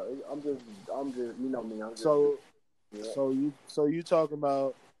could. Yeah, I'm just, you know me. So you talking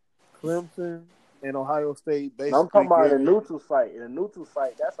about Clemson and Ohio State? Basically, I'm talking about in a neutral site. In a neutral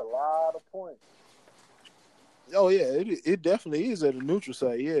site, that's a lot of points. Oh yeah, it definitely is at a neutral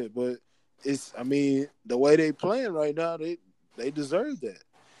site. Yeah, but it's. I mean, the way they playing right now, they deserve that.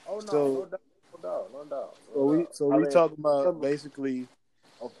 Oh no, no doubt. So we talking about basically.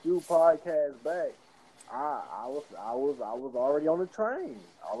 A few podcasts back, I was already on the train.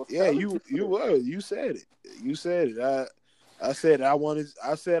 You were. You said it. I said I wanted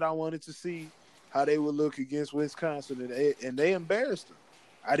to see how they would look against Wisconsin, and they embarrassed them.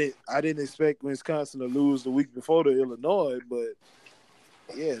 I didn't expect Wisconsin to lose the week before to Illinois, but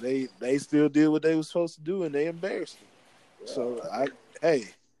yeah, they still did what they were supposed to do, and they embarrassed them. Yeah. So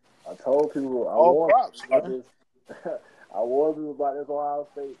I told people all props. I warned people about this Ohio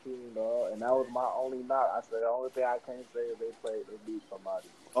State team, dog, and that was my only knock. I said the only thing I can't say is they beat somebody.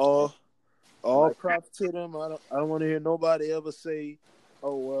 All props to them. I don't want to hear nobody ever say,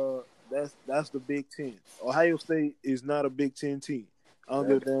 "Oh, that's the Big Ten." Ohio State is not a Big Ten team. I don't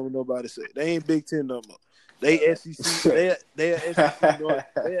give a damn what nobody say. They ain't Big Ten no more. They SEC. They are SEC North.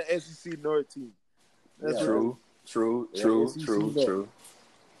 They are SEC North team. That's true. True.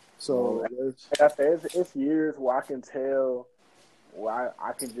 So it's years where I can tell, where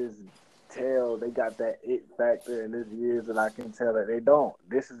I can just tell they got that it factor, and there's years that I can tell that they don't.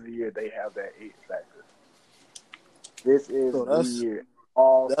 This is the year they have that it factor. This is the year.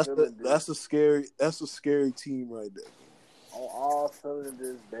 That's a scary team right there. On all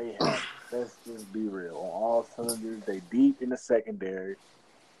cylinders, they have. Let's just be real. On all cylinders, they deep in the secondary.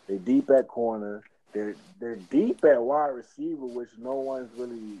 They deep at corner. They're deep at wide receiver, which no one's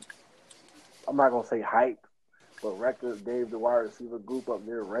really. I'm not gonna say hype, but record gave the wide receiver group up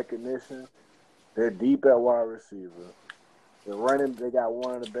their recognition. They're deep at wide receiver. They got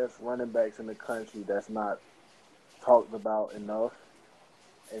one of the best running backs in the country that's not talked about enough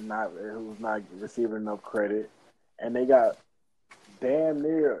and who's not receiving enough credit. And they got damn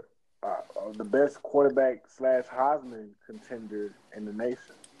near the best quarterback / Heisman contender in the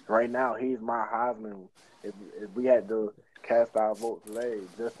nation. Right now, he's my Heisman. If we had to cast our vote today,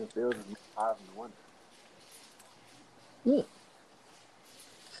 Justin Fields is my Heisman winner. Yeah.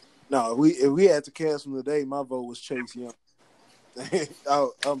 No, if we had to cast him today, my vote was Chase Young.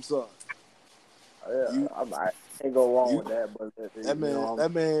 I'm sorry. Yeah, I can't go wrong with that. But that man.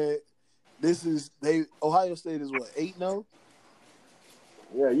 Ohio State is what 8-0.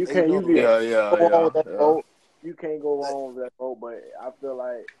 Yeah, you can't. You can go wrong with that vote. You can't go wrong with that vote. But I feel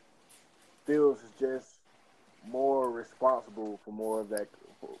like Fields is just more responsible for more of that.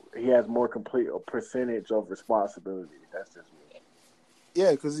 He has more complete a percentage of responsibility. That's just me.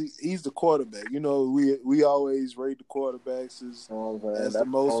 Yeah, because he's the quarterback. You know, we always rate the quarterbacks as the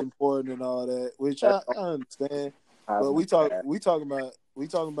most important and all that, which I understand. But we talking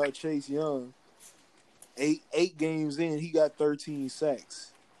about Chase Young. Eight games in, he got 13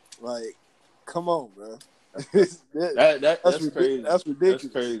 sacks. Like, come on, bro. That's crazy. That's ridiculous. That's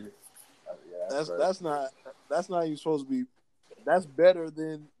crazy. That's not even supposed to be. That's better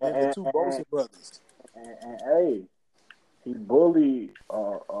than the two Bosa brothers. And hey, he bullied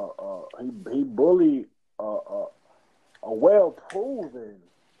a well proven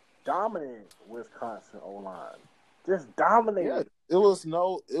dominant Wisconsin O-line. Just dominated. Yeah, it was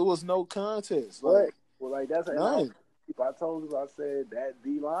no contest. That's none. I told you, I said that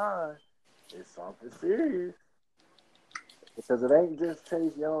D line is something serious. Because it ain't just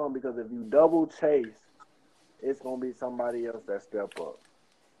Chase Young, because if you double Chase, it's gonna be somebody else that step up.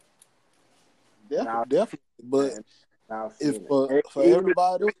 Definitely. But if for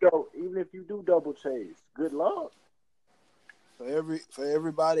everybody, even if you do double Chase, good luck. For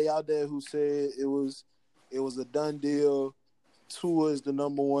everybody out there who said it was a done deal, Tua is the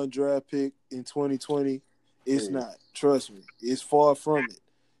number 1 draft pick in 2020. It's not. Trust me, it's far from it.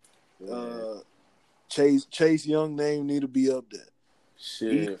 Chase Young name need to be up there.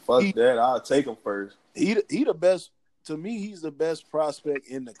 Shit, fuck that. I'll take him first. He the best. To me, he's the best prospect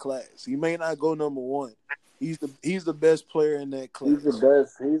in the class. He may not go number 1. He's the best player in that class. He's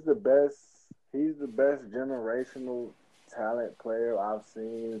the best generational talent player I've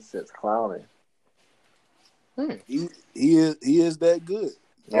seen since Clowney. He is that good.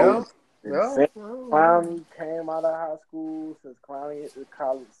 Yeah. Since Clowney came out of high school, since Clowney hit the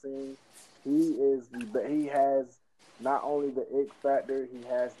college scene, he has not only the it factor, he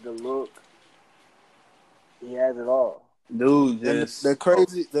has the look. He has it all. Dude, just the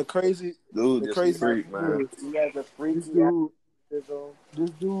crazy freak, man. He has a freaky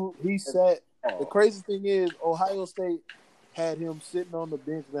This dude, he sat. The crazy thing is, Ohio State had him sitting on the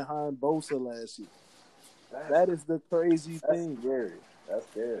bench behind Bosa last year. That is the crazy thing. Scary. That's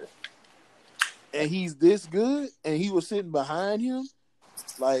scary. And he's this good, and he was sitting behind him.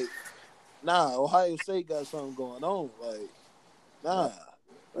 Like, nah, Ohio State got something going on. Like, nah,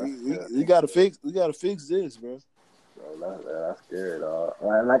 we gotta fix this, bro. That's scary, dog.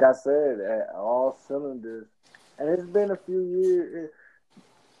 And like I said, at all cylinders, and it's been a few years.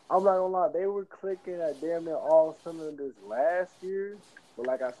 I'm not gonna lie, they were clicking at damn near all cylinders last year. But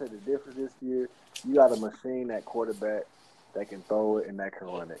like I said, the difference this year, you got a machine at quarterback that can throw it and that can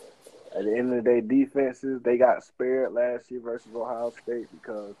run it. At the end of the day, defenses, they got spared last year versus Ohio State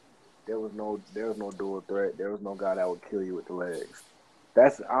because there was no dual threat. There was no guy that would kill you with the legs.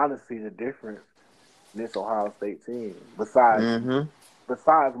 That's honestly the difference in this Ohio State team. Besides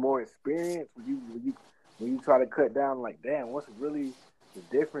more experience, when you try to cut down, like, damn, what's really the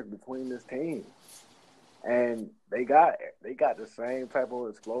difference between this team? And they got the same type of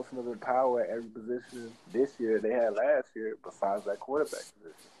explosiveness and power at every position this year they had last year, besides that quarterback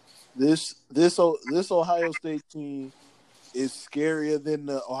position. This Ohio State team is scarier than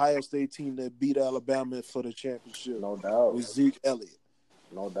the Ohio State team that beat Alabama for the championship. No doubt. With Zeke Elliott.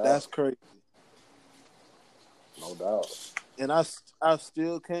 No doubt. That's crazy. No doubt. And I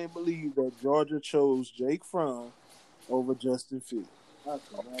still can't believe that Georgia chose Jake Fromm over Justin Fields.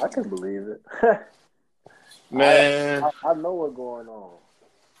 I can believe it. Man, I know what's going on.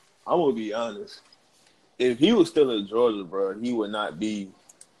 I'm gonna be honest. If he was still in Georgia, bro, he would not be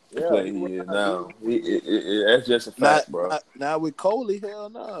the player he is now. That's just a fact, bro. Not with Coley, hell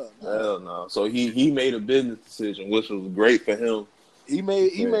no. Hell no. So he made a business decision, which was great for him. He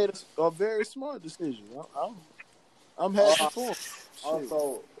made a very smart decision. I'm happy for him.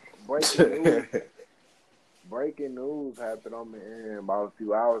 Also, breaking breaking news happened on the end about a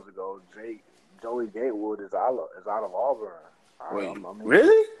few hours ago. Joey Gatewood is out of Auburn. Wait, I'm hearing,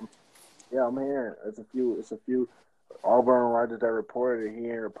 really? yeah, I'm hearing it's a few Auburn writers that reported he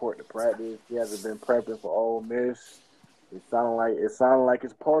ain't report to practice. He hasn't been prepping for Ole Miss. It sounded like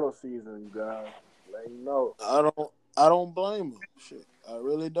it's portal season, you guys. Let you know. I don't blame him. Shit, I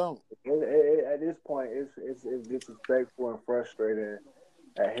really don't. At this point, it's disrespectful and frustrating.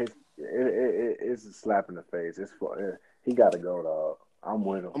 It's a slap in the face. He got to go, dog. I'm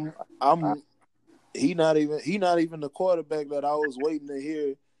with him. He not even the quarterback that I was waiting to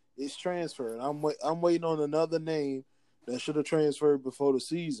hear is transferred. I'm waiting on another name that should have transferred before the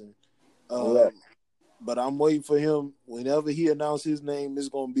season. But I'm waiting for him. Whenever he announces his name, it's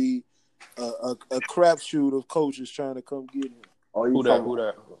gonna be a crapshoot of coaches trying to come get him. Oh, Who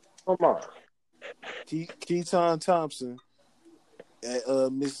that? Come on. Keaton Thompson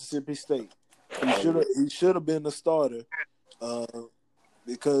at Mississippi State. He should have been the starter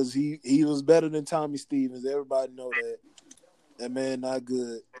because he was better than Tommy Stevens. Everybody know that. That man not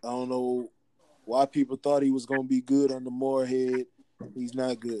good. I don't know why people thought he was gonna be good under Moorhead. He's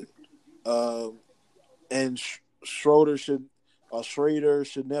not good. And Schrader should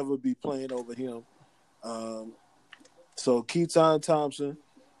never be playing over him. So Keaton Thompson,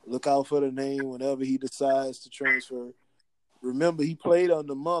 look out for the name whenever he decides to transfer. Remember, he played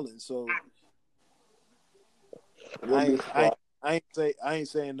under Mullen, so I ain't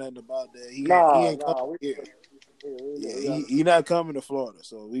saying nothing about that. He ain't coming here. He not coming to Florida,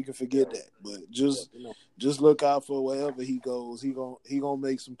 so we can forget that. But just look out for wherever he goes. He gonna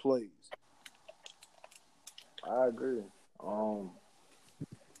make some plays. I agree.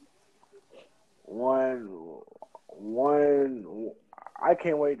 I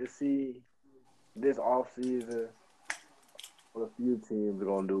can't wait to see this offseason what a few teams are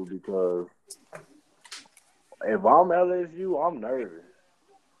gonna do, because if I'm LSU, I'm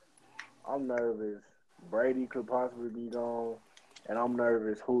nervous. Brady could possibly be gone, and I'm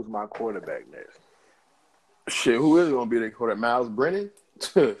nervous who's my quarterback next. Shit, who is going to be the quarterback? Miles Brennan?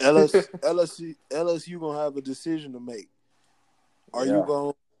 LSU gonna have a decision to make.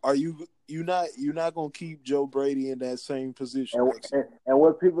 You're not gonna keep Joe Brady in that same position. And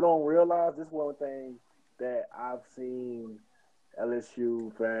what people don't realize, this one thing that I've seen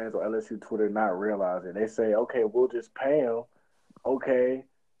LSU fans or LSU Twitter not realizing. They say, okay, we'll just pay him. Okay,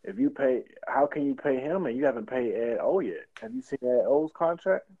 if you pay, how can you pay him and you haven't paid Ed O yet? Have you seen Ed O's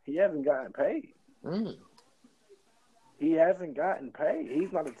contract? He hasn't gotten paid. He hasn't gotten paid.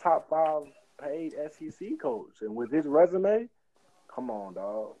 He's not a top 5 paid SEC coach. And with his resume, come on,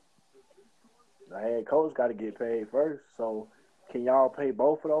 dog. The head coach got to get paid first. So can y'all pay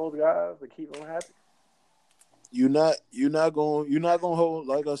both of those guys to keep them happy? You're not gonna hold,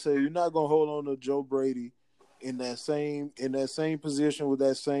 like I said, you're not gonna hold on to Joe Brady in that same position with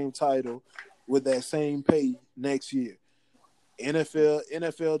that same title, with that same pay next year.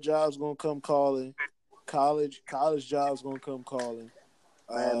 NFL jobs gonna come calling. College jobs gonna come calling.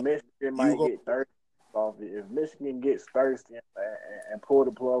 Man, Michigan might get thirsty off it. If Michigan gets thirsty and pull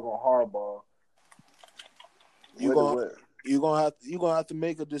the plug on Harbaugh, you're gonna have to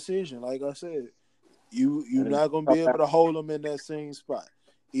make a decision. Like I said, you're not gonna be able to hold them in that same spot.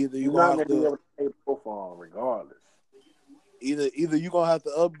 Either you're gonna have to be able to pay both of them regardless. Either you're gonna have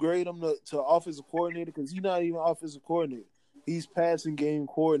to upgrade him to offensive coordinator, because he's not even offensive coordinator. He's passing game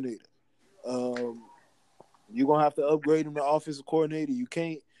coordinator. You're gonna have to upgrade him to offensive coordinator. You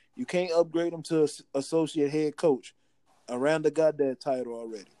can't upgrade him to associate head coach. Aranda got that title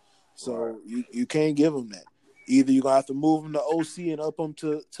already, so right. you can't give him that. Either you're gonna have to move him to OC and up him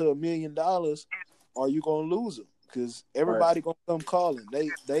to $1 million, or you're gonna lose him, because everybody gonna come calling.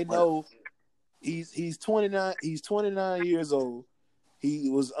 They know he's 29. He's 29 years old. He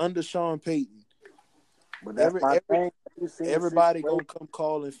was under Sean Payton. But that's my thing. Everybody gonna come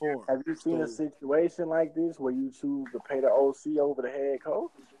calling for him. Have you seen a situation like this where you choose to pay the OC over the head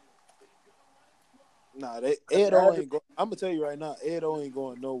coach? Nah, Ed O ain't going. I'm gonna tell you right now, Ed O ain't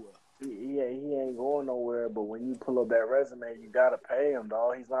going nowhere. He ain't going nowhere. But when you pull up that resume, you gotta pay him,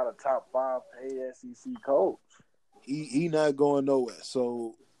 dog. He's not a top 5 paid SEC coach. He not going nowhere.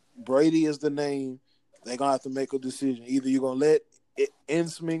 So Brady is the name. They're gonna have to make a decision. Either you're gonna let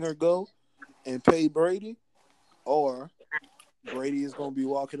Ensminger go and pay Brady, or Brady is going to be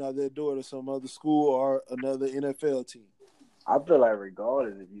walking out that door to some other school or another NFL team. I feel like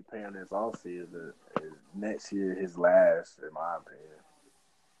regardless if you pay him this offseason, next year his last, in my opinion.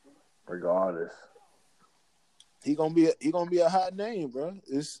 Regardless. he gonna be a hot name, bro.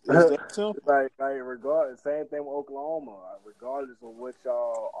 It's that simple. like regardless, same thing with Oklahoma. Regardless of what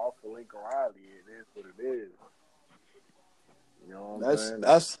y'all offer Lincoln Riley, it is what it is. You know what I'm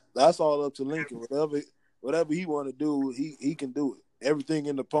saying? That's all up to Lincoln. Whatever he want to do, he can do it. Everything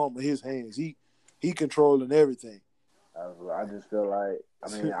in the palm of his hands. He controlling everything. I just feel like, I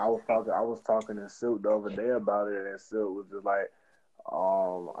mean, I was talking to Silk the other day about it, and Silk was just like,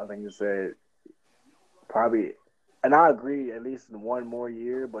 I think he said probably, and I agree, at least in one more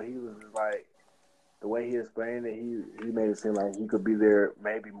year, but he was just like, the way he explained it, he made it seem like he could be there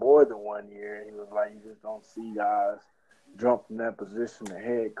maybe more than 1 year. He was like, you just don't see guys jump from that position to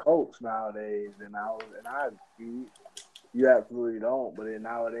head coach nowadays. And I agree, you absolutely don't. But then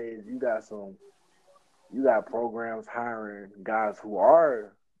nowadays, you got programs hiring guys who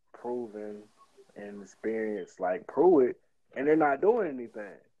are proven and experienced, like Pruitt, and they're not doing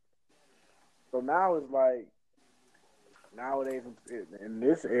anything. So now it's like, nowadays in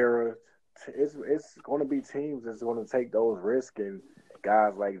this era, it's going to be teams that's going to take those risks, and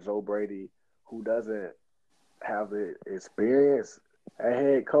guys like Joe Brady, who doesn't have the experience at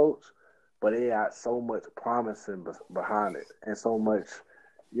head coach, but they got so much promising behind it, and so much,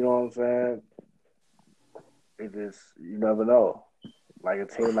 you know what I'm saying? It just, you never know. Like a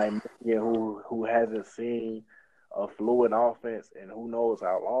team like Michigan who hasn't seen a fluid offense and who knows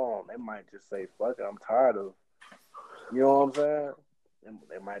how long, they might just say, fuck it, I'm tired of, you know what I'm saying?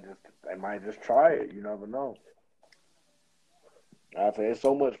 They might just try it. You never know. I say it's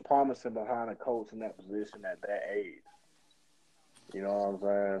so much promising behind a coach in that position at that age. You know what I'm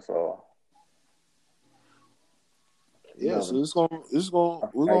saying? So yeah, so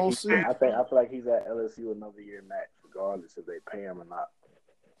we're gonna see. I feel like he's at LSU another year max, regardless if they pay him or not.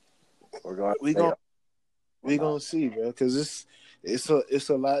 We gonna see, bro, because it's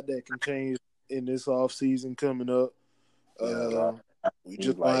a lot that can change in this off season coming up. We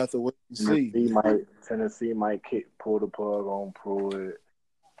just gonna have to wait and see. Tennessee might pull the plug on Pruitt.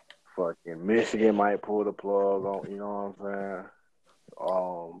 Fucking Michigan might pull the plug on. You know what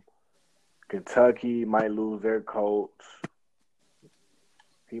I'm saying? Kentucky might lose their coach.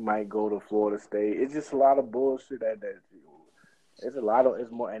 He might go to Florida State. It's just a lot of bullshit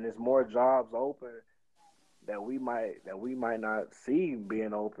it's more jobs open that we might not see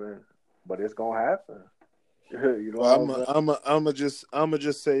being open, but it's gonna happen. You know, well, I'm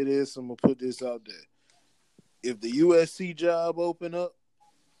just say this. I'm gonna put this out there. If the USC job open up,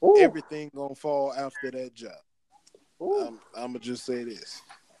 everything gonna fall after that job. I'm gonna just say this.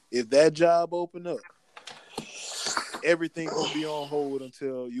 If that job open up, everything gonna be on hold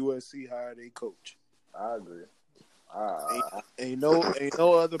until USC hire their coach. I agree. Ain't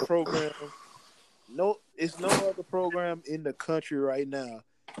no other program. It's no other program in the country right now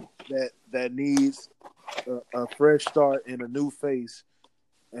that needs a fresh start and a new face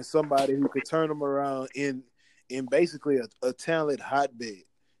and somebody who could turn them around in basically a talent hotbed.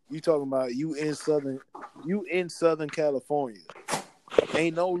 You talking about you in Southern California.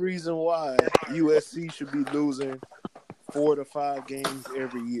 Ain't no reason why USC should be losing 4 to 5 games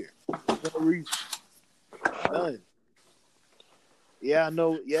every year. No reason. None. Yeah, I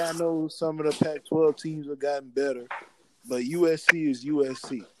know some of the Pac-12 teams have gotten better, but USC is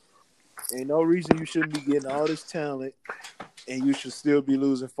USC. Ain't no reason you shouldn't be getting all this talent and you should still be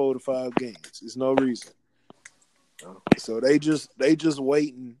losing 4 to 5 games. There's no reason. So they just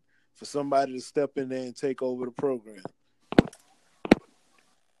waiting for somebody to step in there and take over the program.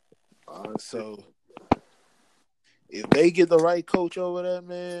 So if they get the right coach over there,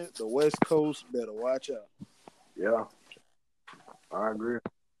 man, the West Coast better watch out. Yeah, I agree.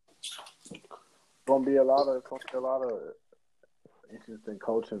 Gonna be a lot of interesting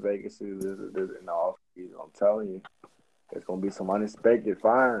coaching vacancies in the offseason. I'm telling you, there's gonna be some unexpected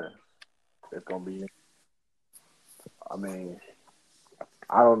finds. There's gonna be. I mean,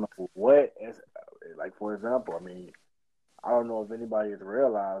 I don't know what. Like for example, I mean, I don't know if anybody has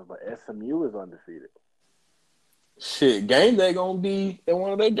realized, but SMU is undefeated. Shit, game day gonna be in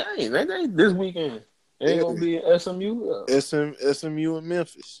one of their games. They this weekend. They ain't gonna be in SMU. SMU and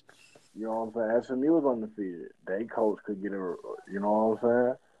Memphis. You know what I'm saying? SMU is undefeated. They coach could get a. You know what I'm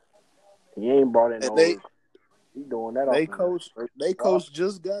saying? He ain't brought in no. He doing that. They coach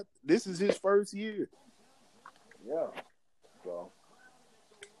just got. This is his first year. Yeah. So.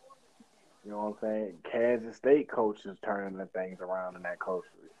 You know what I'm saying? Kansas State coach is turning the things around in that coach.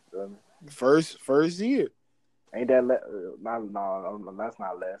 First year. Ain't that no? That's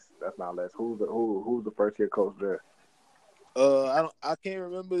not less. That's not less. Who's the first year coach there? I can't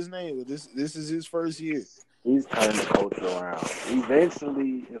remember his name, but this is his first year. He's turning the culture around.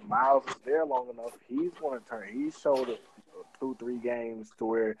 Eventually, if Miles is there long enough, he's going to turn. He's showed 2-3 games to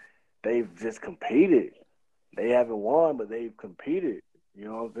where they've just competed. They haven't won, but they've competed. You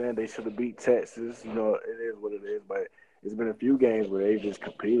know what I'm saying? They should have beat Texas. You know, it is what it is. But it's been a few games where they've just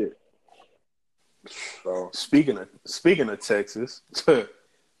competed. So Speaking of Texas,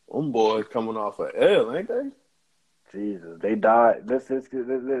 them boys coming off a L, ain't they? Jesus, they died. Let's just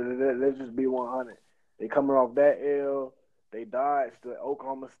be 100. They coming off that L. They dodged the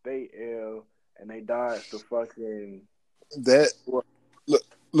Oklahoma State L, and they dodged the fucking that.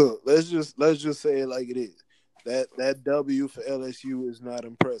 Look. Let's just say it like it is. That W for LSU is not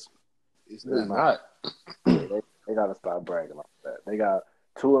impressive. It's not. They got to stop bragging like that. They got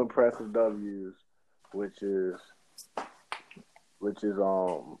 2 impressive W's, which is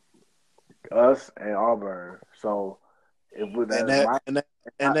us and Auburn. So that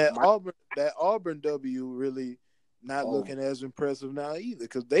Auburn W really not looking as impressive now either,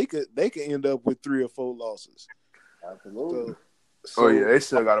 because they could end up with 3 or 4 losses. Absolutely. So yeah, they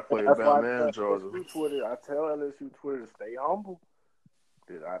still got to play Alabama and Georgia. I tell LSU Twitter to stay humble.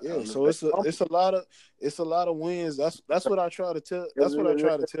 So it's a lot of wins. That's what I try to tell. That's what I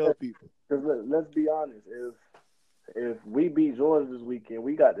try to tell people. Because let's be honest, if we beat Georgia this weekend,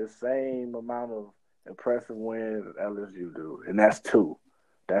 we got the same amount of impressive wins as LSU do, and that's 2.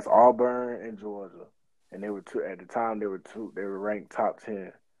 That's Auburn and Georgia, and they were 2 at the time. They were ranked top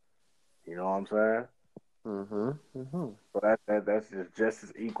 10. You know what I'm saying? So that's just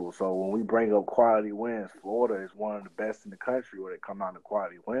as equal. So when we bring up quality wins, Florida is one of the best in the country when it comes down to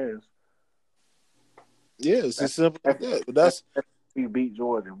quality wins. Yeah, it's as simple as that. But that's we beat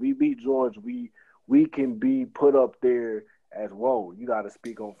Georgia. We beat Georgia. We can be put up there as, whoa, you got to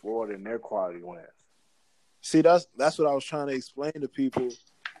speak on Florida and their quality wins. See, that's what I was trying to explain to people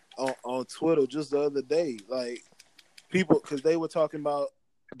on Twitter just the other day. Like, people, because they were talking about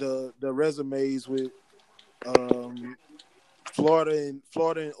the resumes with Florida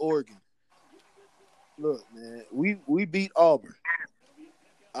and Oregon. Look, man, we beat Auburn.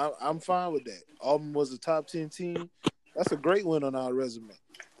 I'm fine with that. Auburn was a top 10 team. That's a great win on our resume.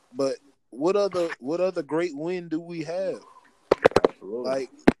 But what other great win do we have? Absolutely.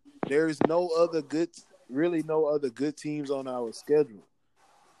 Like, there is no other good teams on our schedule.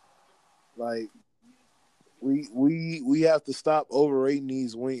 Like, we have to stop overrating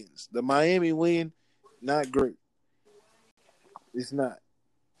these wins. The Miami win, not great. It's not.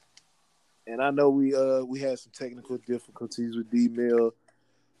 And I know we had some technical difficulties with D-Mill.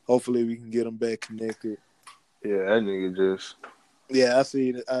 Hopefully we can get him back connected. Yeah, that nigga just. Yeah, I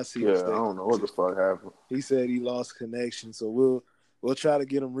see. Yeah, I don't know what the fuck happened. He said he lost connection, so we'll try to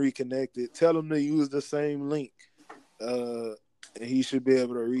get him reconnected. Tell him to use the same link, and he should be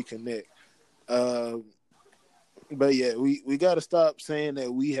able to reconnect. But yeah, we got to stop saying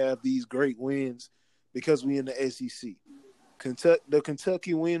that we have these great wins because we in the SEC. The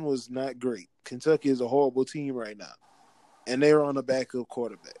Kentucky win was not great. Kentucky is a horrible team right now, and they're on a backup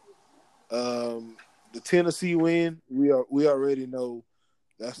quarterback. The Tennessee win, we already know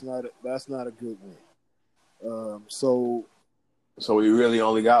that's not a good win. So we really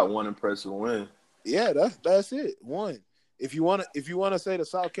only got one impressive win. Yeah, that's it. One. If you want to say the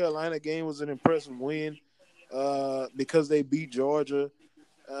South Carolina game was an impressive win, because they beat Georgia,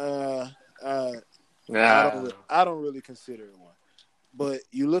 I don't really consider it one. But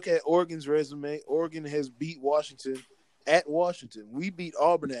you look at Oregon's resume. Oregon has beat Washington at Washington. We beat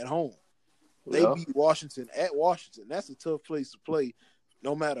Auburn at home. They beat Washington at Washington. That's a tough place to play,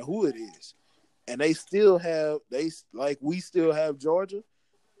 no matter who it is. And we still have Georgia.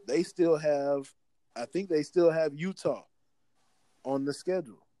 They still have, I think they still have Utah on the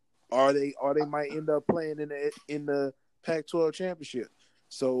schedule. Or they might end up playing in the Pac-12 championship.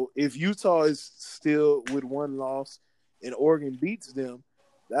 So if Utah is still with one loss and Oregon beats them,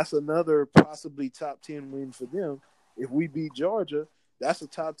 that's another possibly top 10 win for them. If we beat Georgia, that's a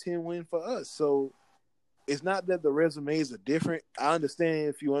top 10 win for us. So it's not that the resumes are different. I understand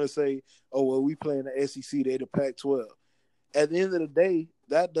if you want to say, oh, well, we play in the SEC, they the Pac-12. At the end of the day,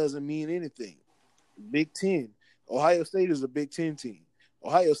 that doesn't mean anything. Big Ten. Ohio State is a Big Ten team.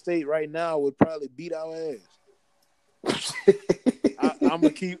 Ohio State right now would probably beat our ass. I'm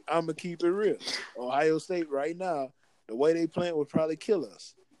gonna keep it real. Ohio State right now, the way they playing would probably kill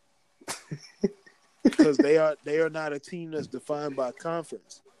us. Because they are not a team that's defined by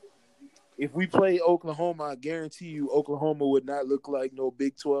conference. If we play Oklahoma, I guarantee you Oklahoma would not look like no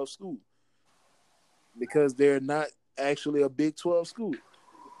Big 12 school. Because they're not actually a Big 12 school.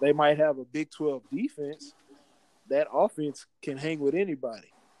 They might have a Big 12 defense. That offense can hang with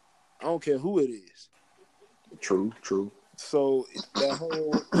anybody. I don't care who it is. True. So that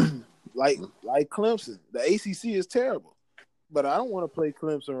whole like Clemson, the ACC is terrible. But I don't want to play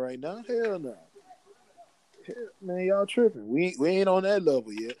Clemson right now. Hell no. Man, y'all tripping. We ain't on that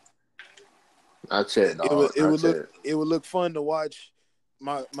level yet. I checked, dog. It would look fun to watch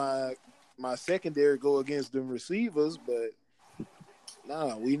my secondary go against them receivers, but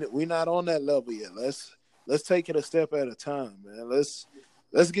nah, we not on that level yet. Let's take it a step at a time, man. Let's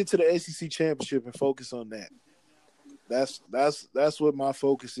get to the SEC championship and focus on that. That's what my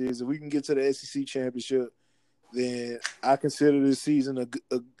focus is. If we can get to the SEC championship, then I consider this season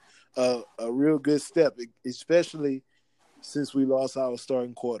a real good step, especially since we lost our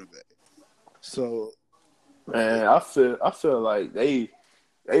starting quarterback. So, man, I feel like they've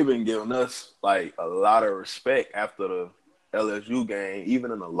been giving us like a lot of respect after the LSU game,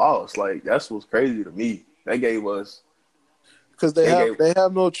 even in the loss. Like that's what's crazy to me. They gave us because they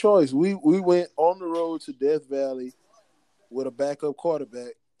have no choice. We went on the road to Death Valley with a backup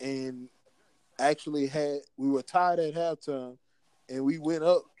quarterback and actually we were tied at halftime and we went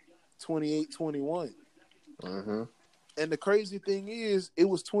up 28-21. Mm-hmm. And the crazy thing is it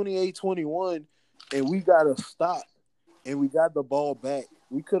was 28-21 and we got a stop and we got the ball back.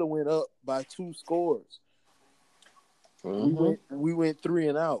 We could have went up by 2 scores. Mm-hmm. We went 3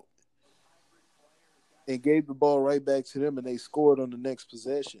 and out and gave the ball right back to them and they scored on the next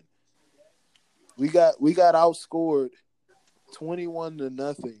possession. We got outscored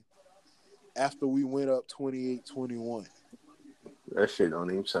 21-0 after we went up 28-21. That shit don't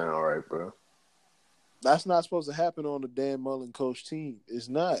even sound right, bro. That's not supposed to happen on the Dan Mullen coach team. It's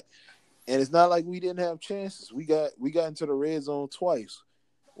not. And it's not like we didn't have chances. We got into the red zone twice.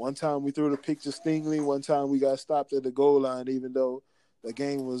 One time we threw the pick to Stingley. One time we got stopped at the goal line, even though the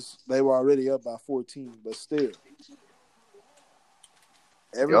game they were already up by 14. But still,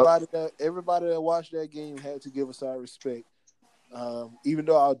 everybody that watched that game had to give us our respect. Even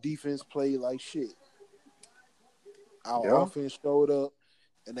though our defense played like shit. Our offense showed up,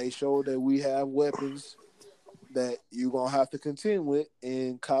 and they showed that we have weapons that you're going to have to contend with,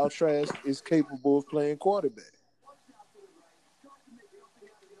 and Kyle Trask is capable of playing quarterback.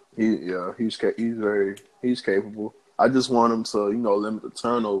 He's capable. I just want him to, limit the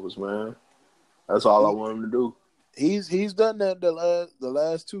turnovers, man. That's all I want him to do. He's done that the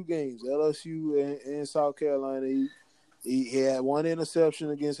last 2 games, LSU and South Carolina. He had 1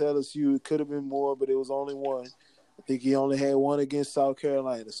 interception against LSU. It could have been more, but it was only 1. I think he only had 1 against South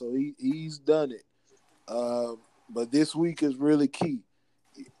Carolina, so he's done it. But this week is really key.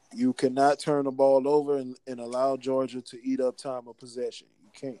 You cannot turn the ball over and allow Georgia to eat up time of possession.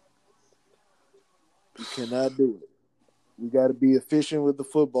 You can't. You cannot do it. You got to be efficient with the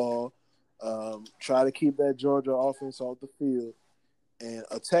football. Try to keep that Georgia offense off the field and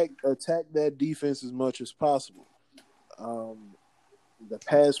attack that defense as much as possible. The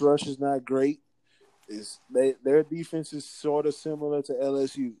pass rush is not great. Their defense is sort of similar to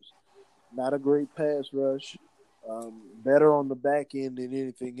LSU's. Not a great pass rush. Better on the back end than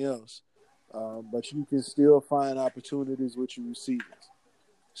anything else. But you can still find opportunities with your receivers.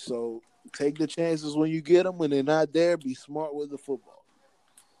 So take the chances when you get them. When they're not there, be smart with the football.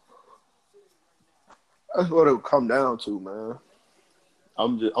 That's what it'll come down to, man.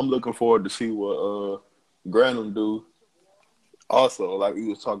 I'm looking forward to see what Grantham do. Also, like we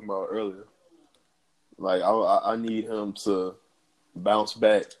was talking about earlier, like I need him to bounce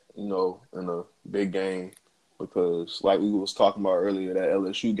back, in a big game because, like we was talking about earlier, that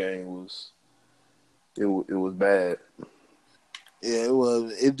LSU game was bad. Yeah, it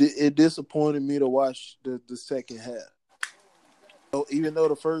was. It disappointed me to watch the second half. So even though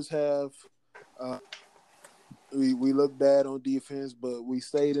the first half, we looked bad on defense, but we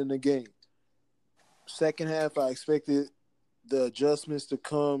stayed in the game. Second half, I expected the adjustments to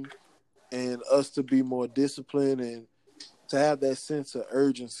come and us to be more disciplined and to have that sense of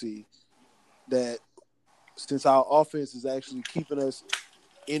urgency that since our offense is actually keeping us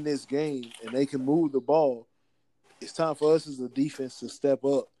in this game and they can move the ball, it's time for us as a defense to step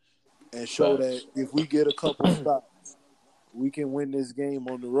up and show that if we get a couple stops, we can win this game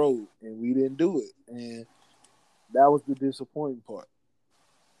on the road. And we didn't do it. And that was the disappointing part.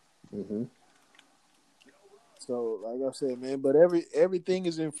 Mm-hmm. So, like I said, man, but everything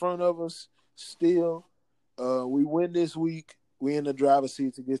is in front of us still. We win this week. We in the driver's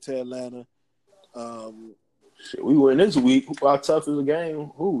seat to get to Atlanta. We win this week. Our toughest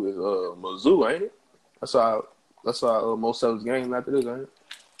game, who is Mizzou, ain't it? That's our most toughest game after this, ain't it?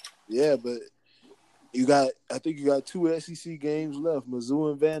 Yeah, but I think you got 2 SEC games left,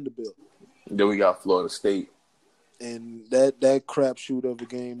 Mizzou and Vanderbilt. Then we got Florida State. And that crapshoot of a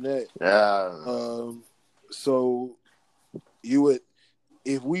game there. Yeah. So you would,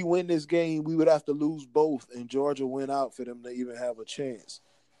 if we win this game, we would have to lose both, and Georgia win out for them to even have a chance.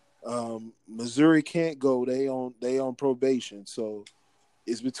 Missouri can't go; they on probation, so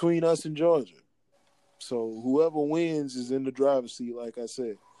it's between us and Georgia. So whoever wins is in the driver's seat. Like I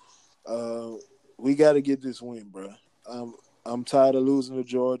said, we got to get this win, bro. I'm tired of losing to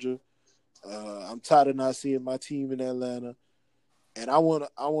Georgia. I'm tired of not seeing my team in Atlanta, and I want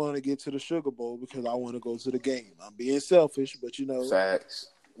to get to the Sugar Bowl because I want to go to the game. I'm being selfish, but you know, Facts.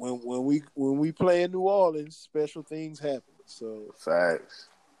 when we play in New Orleans, special things happen. So Facts.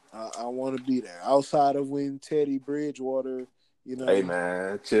 I want to be there. Outside of when Teddy Bridgewater, you know, Hey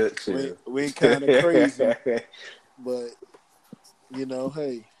man, chill. went kind of crazy, but you know,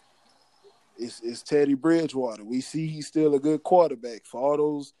 hey, it's Teddy Bridgewater. We see he's still a good quarterback. For all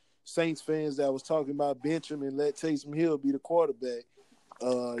those Saints fans that was talking about bench him and let Taysom Hill be the quarterback,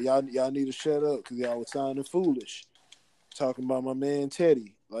 y'all need to shut up because y'all was sounding foolish. Talking about my man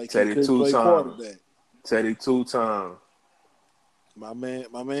Teddy, like Teddy he couldn't play quarterback. Teddy 2-time. My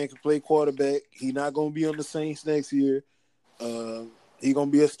man can play quarterback. He not gonna be on the Saints next year. He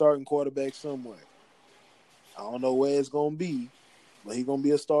gonna be a starting quarterback somewhere. I don't know where it's gonna be, but he gonna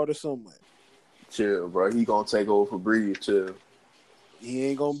be a starter somewhere. Chill, bro. He gonna take over for Breeze. Chill. He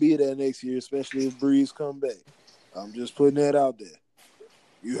ain't gonna be there next year, especially if Breeze come back. I'm just putting that out there.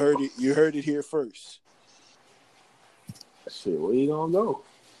 You heard it. You heard it here first. Shit, where you gonna go?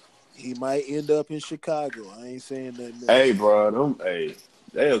 He might end up in Chicago. I ain't saying nothing else. Hey, bro.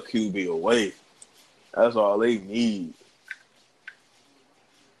 They a QB away. That's all they need.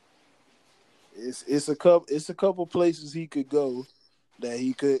 It's a couple places he could go that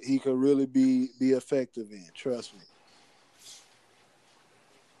he could really be effective in. Trust me.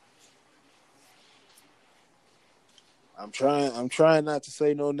 I'm trying not to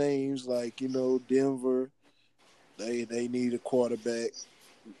say no names like, you know, Denver. They need a quarterback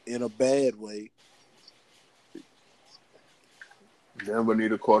in a bad way. Denver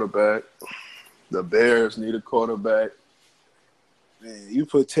need a quarterback. The Bears need a quarterback. Man, you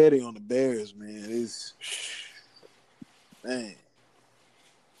put Teddy on the Bears, man. Man.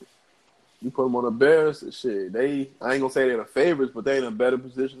 You put them on the Bears, shit. I ain't gonna say they're the favorites, but they in a better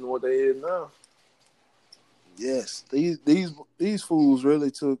position than what they is now. Yes, these fools really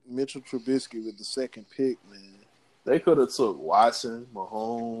took Mitchell Trubisky with the second pick, man. They could have took Watson,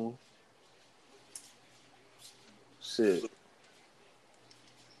 Mahomes. Shit.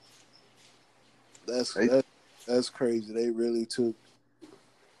 That's crazy. They really took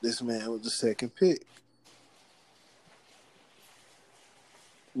this man with the second pick.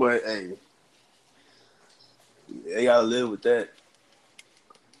 But hey, they gotta live with that.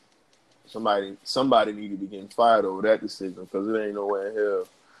 Somebody need to be getting fired over that decision because it ain't no way in hell,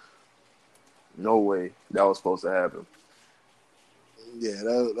 no way that was supposed to happen. Yeah,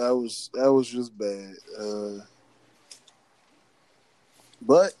 that was just bad.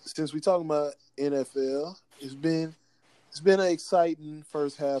 But since we talking about NFL, it's been an exciting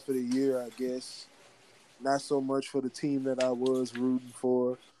first half of the year, I guess. Not so much for the team that I was rooting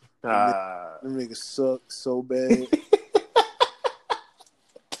for. Them niggas suck so bad.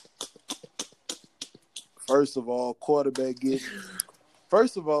 First of all,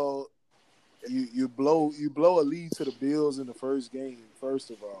 you blow a lead to the Bills in the first game.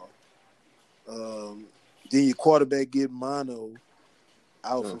 First of all, then your quarterback get mono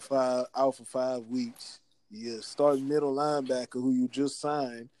out for 5 weeks. Your starting middle linebacker who you just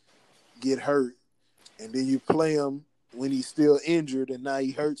signed get hurt, and then you play him when he's still injured, and now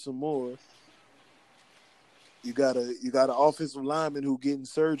he hurts some more. You got an offensive lineman who getting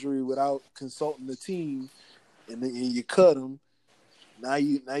surgery without consulting the team, and then you cut him. Now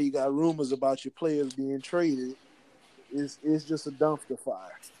you got rumors about your players being traded. It's just a dumpster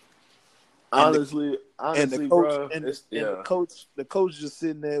fire. Honestly, bro, the coach just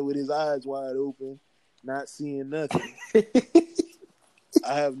sitting there with his eyes wide open, not seeing nothing.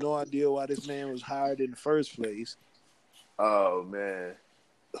 I have no idea why this man was hired in the first place. Oh man,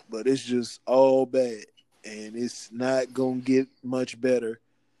 but it's just all bad, and it's not gonna get much better.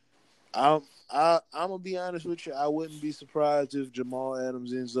 I'm gonna be honest with you. I wouldn't be surprised if Jamal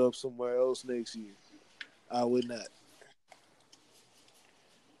Adams ends up somewhere else next year. I would not.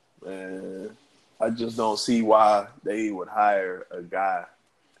 Man, I just don't see why they would hire a guy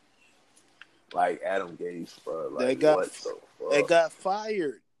like Adam Gase, bro. Like, they got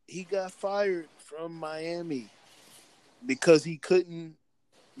fired. He got fired from Miami because his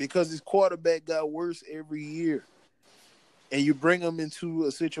quarterback got worse every year. And you bring him into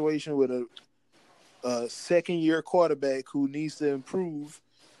a situation with a second-year quarterback who needs to improve,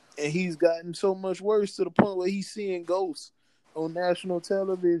 and he's gotten so much worse to the point where he's seeing ghosts on national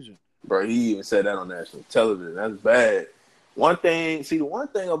television. Bro, he even said that on national television. That's bad. The one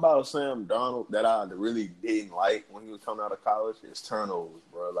thing about Sam Darnold that I really didn't like when he was coming out of college is turnovers,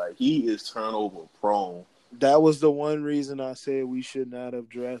 bro. Like, he is turnover prone. That was the one reason I said we should not have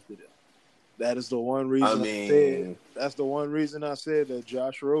drafted him. That is the one reason that's the one reason I said that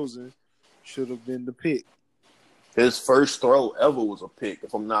Josh Rosen should have been the pick. His first throw ever was a pick,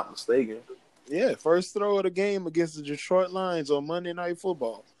 if I'm not mistaken. Yeah, first throw of the game against the Detroit Lions on Monday Night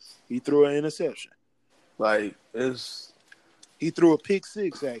Football. He threw an interception. Like, he threw a pick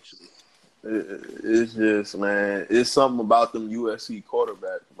six, actually. It's just, man, it's something about them USC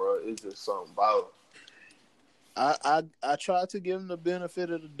quarterbacks, bro. It's just something about them. I tried to give him the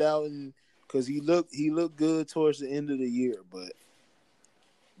benefit of the doubt because he looked good towards the end of the year, but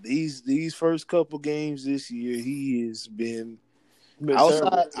these first couple games this year, he has been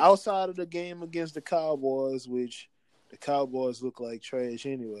outside of the game against the Cowboys, which the Cowboys look like trash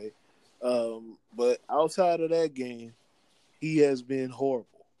anyway. But outside of that game, he has been horrible.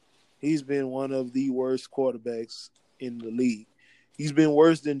 He's been one of the worst quarterbacks in the league. He's been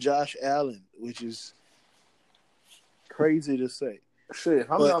worse than Josh Allen, which is crazy to say. Shit,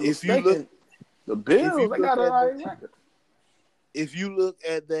 if you look, the Bills, they got a high record. If you look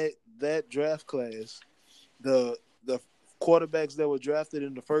at that draft class, the quarterbacks that were drafted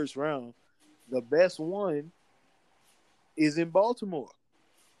in the first round, the best one is in Baltimore.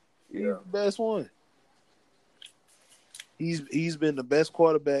 He's the best one. He's been the best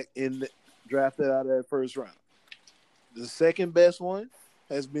quarterback drafted out of that first round. The second best one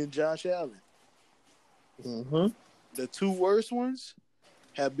has been Josh Allen. Mm-hmm. The two worst ones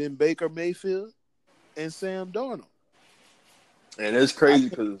have been Baker Mayfield and Sam Darnold. And it's crazy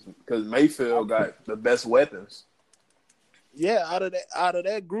because Mayfield got the best weapons. Yeah, out of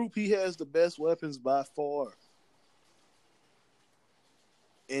that group, he has the best weapons by far.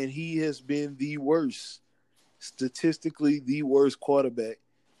 And he has been the worst, statistically the worst quarterback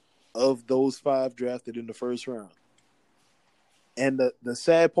of those 5 drafted in the first round. And the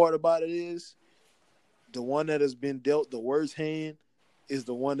sad part about it is the one that has been dealt the worst hand is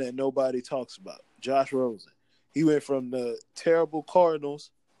the one that nobody talks about, Josh Rosen. He went from the terrible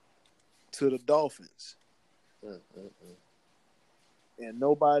Cardinals to the Dolphins. And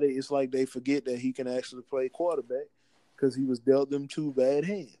nobody, it's like they forget that he can actually play quarterback because he was dealt them 2 bad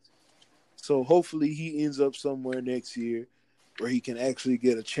hands. So hopefully he ends up somewhere next year where he can actually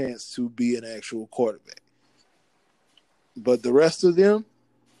get a chance to be an actual quarterback. But the rest of them,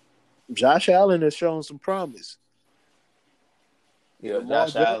 Josh Allen has shown some promise. Yeah,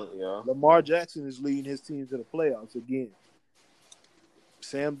 Josh Allen, yeah. Lamar Jackson is leading his team to the playoffs again.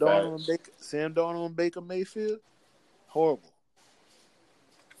 Sam Darnold and Baker Mayfield, horrible.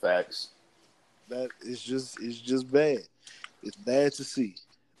 Facts. That is just bad. It's bad to see.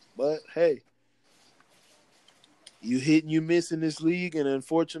 But hey, you hit and you miss in this league, and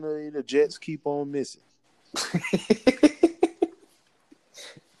unfortunately the Jets keep on missing.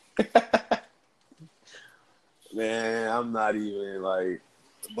 Man, I'm not even like.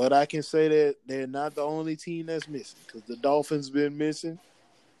 But I can say that they're not the only team that's missing because the Dolphins been missing.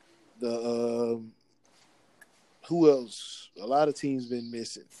 The who else? A lot of teams been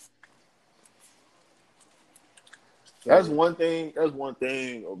missing. So, That's one thing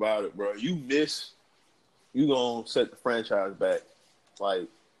about it, bro. You gonna set the franchise back like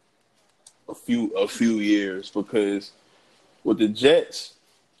a few years because with the Jets.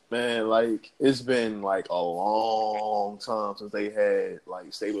 Man, like, it's been, like, a long time since they had,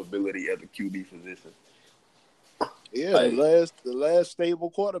 like, stability at the QB position. Yeah, like, the last stable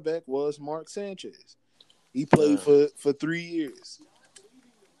quarterback was Mark Sanchez. He played for 3 years.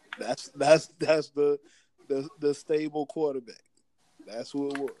 That's the stable quarterback. That's who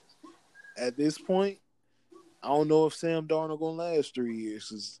it was. At this point, I don't know if Sam Darnold gonna last 3 years.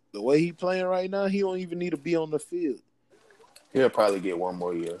 'Cause the way he playing right now, he don't even need to be on the field. He'll probably get one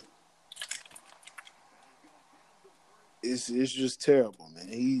more year. It's just terrible, man.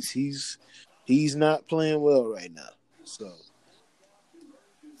 He's not playing well right now. So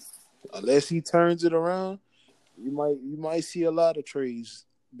unless he turns it around, you might see a lot of trades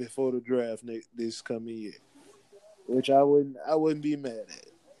before the draft this coming year, which I wouldn't be mad at.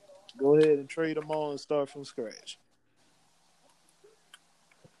 Go ahead and trade them all and start from scratch.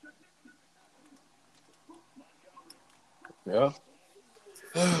 Yeah.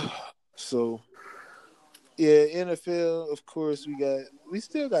 So, yeah, NFL, of course, we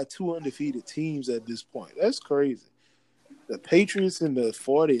still got 2 undefeated teams at this point. That's crazy. The Patriots and the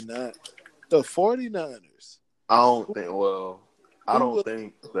 49ers. I don't think, well, I Who don't would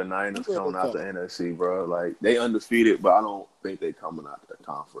think the Niners who would coming have out the thought? NFC, bro. Like they undefeated, but I don't think they coming out the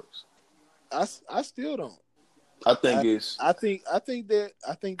conference. I still don't. I think I it's I think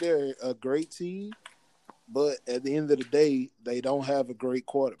they're a great team, but at the end of the day, they don't have a great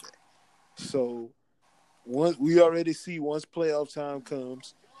quarterback. So once we already see once playoff time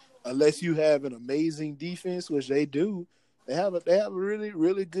comes, unless you have an amazing defense, which they do, they have a really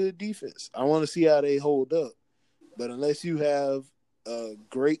really good defense. I want to see how they hold up, but unless you have a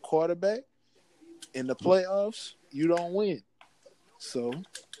great quarterback in the playoffs, you don't win. So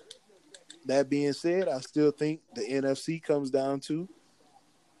that being said, I still think the NFC comes down to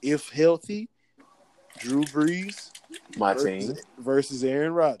if healthy, Drew Brees my versus team. versus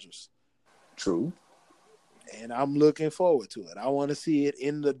Aaron Rodgers. True. And I'm looking forward to it. I want to see it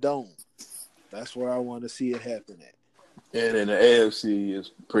in the dome. That's where I want to see it happen at. And in the AFC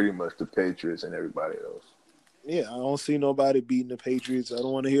is pretty much the Patriots and everybody else. Yeah, I don't see nobody beating the Patriots. I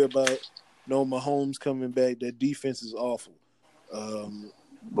don't want to hear about no Mahomes coming back. That defense is awful.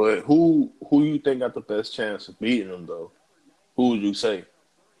 But who you think got the best chance of beating them though? Who would you say?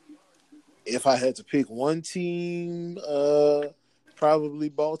 If I had to pick one team, probably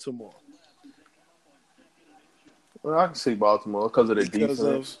Baltimore Well, I can see Baltimore because of the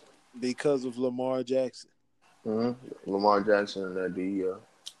defense. because of Lamar Jackson. Lamar Jackson and that D.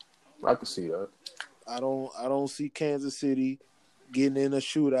 I can see that. I don't see Kansas City getting in a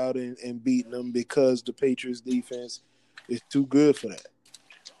shootout and beating them because the Patriots defense is too good for that.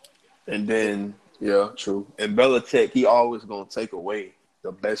 And then, yeah, true. And Belichick, he always gonna take away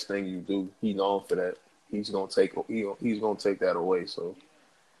the best thing you do. He known for that. He's gonna take that away. So,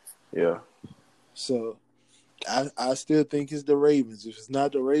 yeah. So I still think it's the Ravens. If it's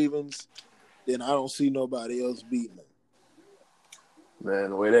not the Ravens, then I don't see nobody else beating them. Man,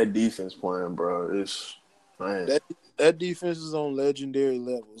 the way that defense playing, bro, it's man. That defense is on legendary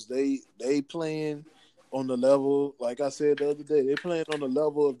levels. They playing on the level, like I said the other day, they playing on the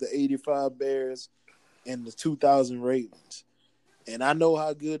level of the 85 Bears and the 2000 Ravens. And I know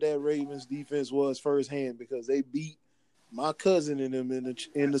how good that Ravens defense was firsthand because they beat my cousin and them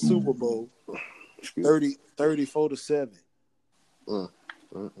in the Super Bowl 34-7.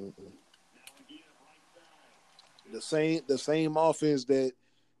 The same offense that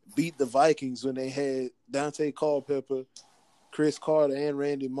beat the Vikings when they had Dante Culpepper, Chris Carter, and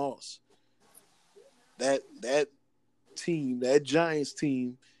Randy Moss. That team, that Giants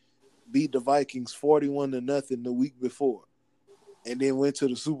team, beat the Vikings 41-0 the week before, and then went to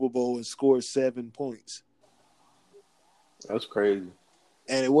the Super Bowl and scored 7 points. That's crazy.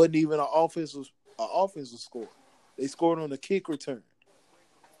 And it wasn't even an offensive score. They scored on a kick return.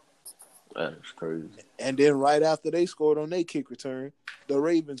 That's crazy. And then right after they scored on their kick return, the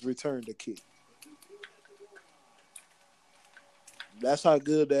Ravens returned the kick. That's how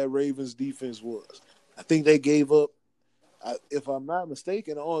good that Ravens defense was. I think they gave up, if I'm not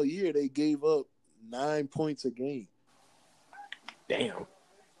mistaken, all year they gave up 9 points a game. Damn.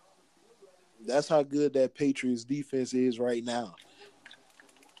 That's how good that Patriots defense is right now.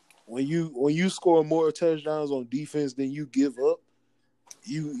 When you score more touchdowns on defense than you give up,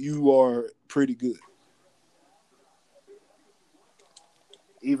 you are pretty good.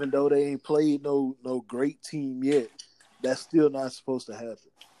 Even though they ain't played no great team yet, that's still not supposed to happen.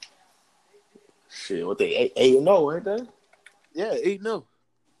 Shit, what they 8-0, ain't they? Yeah, 8-0.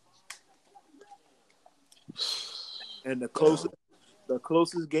 And the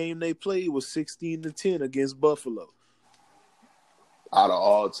closest game they played was 16-10 against Buffalo. Out of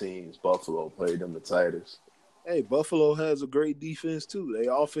all teams, Buffalo played them the tightest. Hey, Buffalo has a great defense too.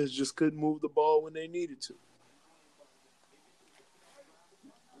 Their offense just couldn't move the ball when they needed to.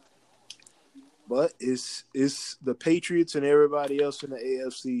 But it's the Patriots and everybody else in the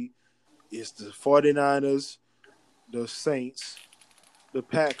AFC. It's the 49ers, the Saints, the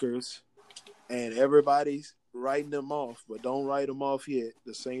Packers, and everybody's writing them off, but don't write them off yet.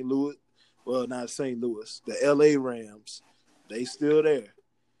 The St. Louis, well, not St. Louis, the LA Rams, they still there.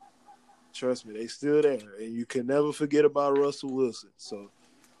 Trust me, they still there. And you can never forget about Russell Wilson. So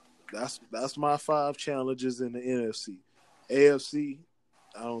that's my 5 challenges in the NFC. AFC,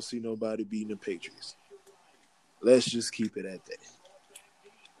 I don't see nobody beating the Patriots. Let's just keep it at that.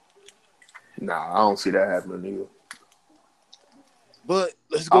 Nah, I don't see that happening either. But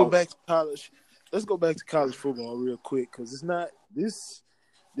let's go back to college. Let's go back to college football real quick because it's not this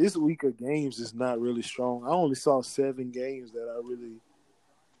week of games is not really strong. I only saw 7 games that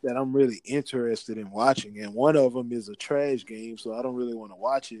I'm really interested in watching, and one of them is a trash game, so I don't really want to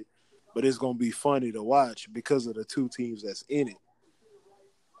watch it. But it's gonna be funny to watch because of the 2 teams that's in it.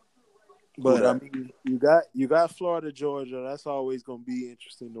 But I that? mean, you got Florida, Georgia. That's always going to be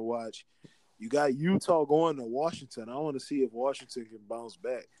interesting to watch. You got Utah going to Washington. I want to see if Washington can bounce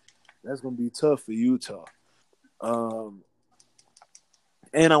back. That's going to be tough for Utah.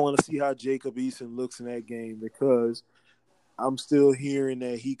 And I want to see how Jacob Eason looks in that game because I'm still hearing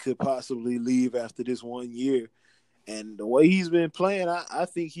that he could possibly leave after this 1 year. And the way he's been playing, I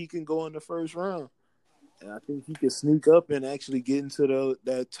think he can go in the first round. And I think he can sneak up and actually get into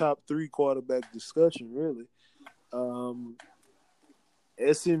that top 3 quarterback discussion, really.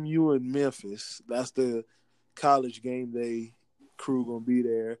 SMU and Memphis, that's the college game day crew going to be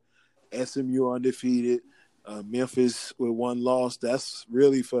there. SMU undefeated. Memphis with 1 loss. That's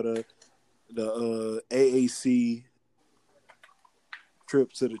really for the AAC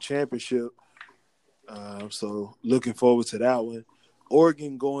trip to the championship. So looking forward to that one.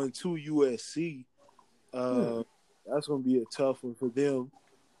 Oregon going to USC. That's going to be a tough one for them,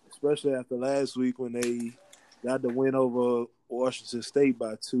 especially after last week when they got the win over Washington State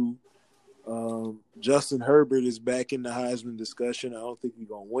by 2. Justin Herbert is back in the Heisman discussion. I don't think he's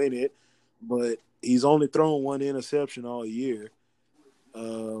going to win it, but he's only thrown 1 interception all year.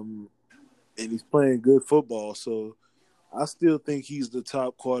 And he's playing good football. So I still think he's the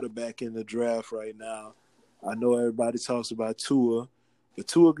top quarterback in the draft right now. I know everybody talks about Tua, but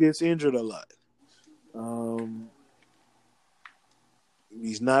Tua gets injured a lot.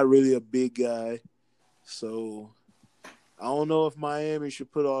 He's not really a big guy. So I don't know if Miami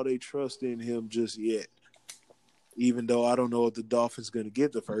should put all their trust in him just yet. Even though I don't know if the Dolphins going to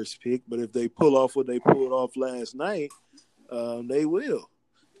get the first pick, but if they pull off what they pulled off last night, they will.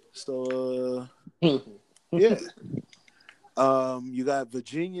 So, yeah. You got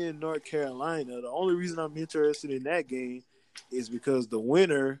Virginia and North Carolina. The only reason I'm interested in that game is because the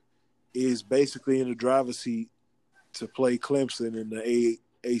winner is basically in the driver's seat to play Clemson in the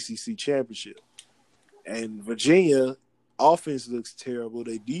ACC championship. And Virginia offense looks terrible.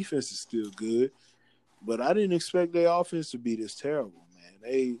 Their defense is still good, but I didn't expect their offense to be this terrible,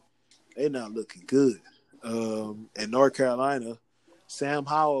 man. They not looking good. And North Carolina, Sam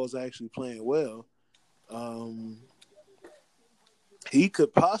Howell is actually playing well. He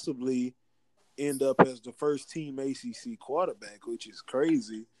could possibly end up as the first team ACC quarterback, which is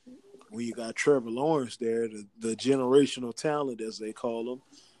crazy when you got Trevor Lawrence there, the generational talent, as they call him.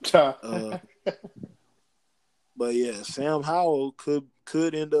 But yeah, Sam Howell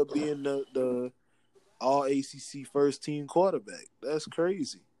could end up being the all ACC first team quarterback. That's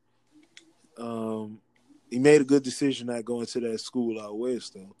crazy. He made a good decision not going to that school out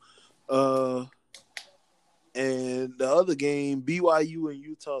west though. And the other game, BYU and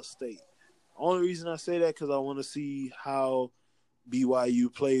Utah State. Only reason I say that because I want to see how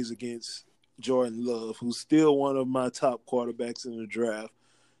BYU plays against Jordan Love, who's still one of my top quarterbacks in the draft.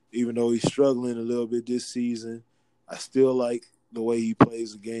 Even though he's struggling a little bit this season, I still like the way he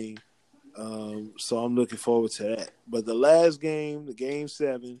plays the game. So I'm looking forward to that. But the last game, the Game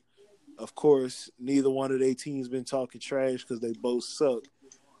 7, of course, neither one of their teams been talking trash because they both suck.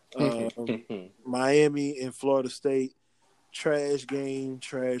 Miami and Florida State, trash game,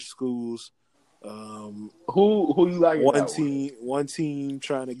 trash schools. Who you like? One team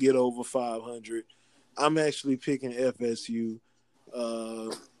trying to get over 500. I'm actually picking FSU.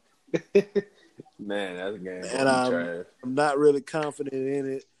 Man, that's a game. And I'm not really confident in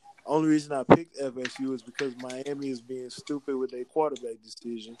it. Only reason I picked FSU is because Miami is being stupid with their quarterback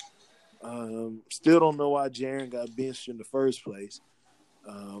decision. Still don't know why Jaren got benched in the first place.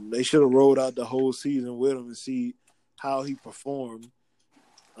 They should have rolled out the whole season with him and see how he performed.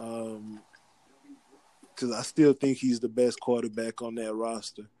 Because I still think he's the best quarterback on that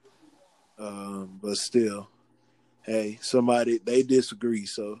roster. But still, hey, they disagree.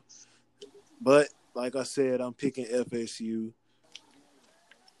 So, but like I said, I'm picking FSU,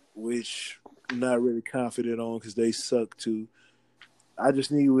 which I'm not really confident on because they suck too. I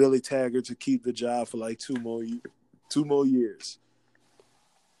just need Willie Taggart to keep the job for like 2 more years.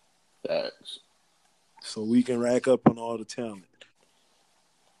 Facts. So we can rack up on all the talent.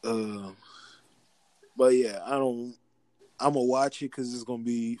 But yeah, I'm gonna watch it because it's gonna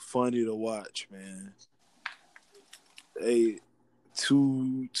be funny to watch, man.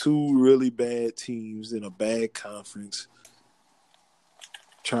 Two really bad teams in a bad conference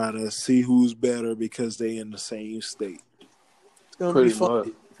trying to see who's better because they in the same state. It's gonna be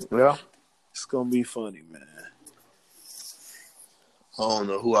funny. Yeah, it's gonna be funny, man. I don't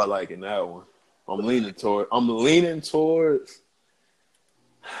know who I like in that one. I'm leaning towards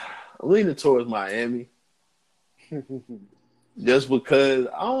Miami. Just because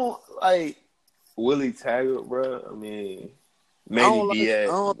I don't like Willie Taggart, bro. I mean, Manny Diaz.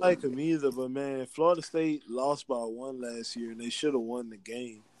 I don't like him either, but man, Florida State lost by 1 last year, and they should have won the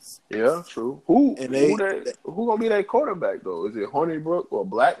game. Yeah, true. Who And gonna be that quarterback though? Is it Hornibrook or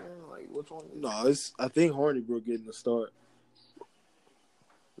Blackman? Like which one? No, I think Hornibrook getting the start.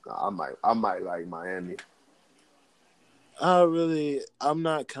 Nah, I might like Miami. I'm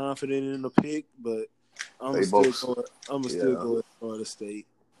not confident in the pick, but I'm gonna still go with Florida State.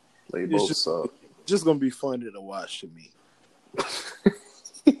 They both suck. Just gonna be funny to watch to me.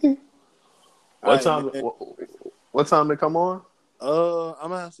 What time they come on? I'm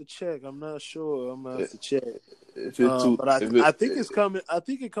gonna have to check. I'm not sure. I'm gonna have to check. But I think it's coming. I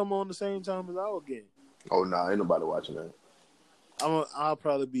think it come on the same time as our game. Oh no, ain't nobody watching that. I'll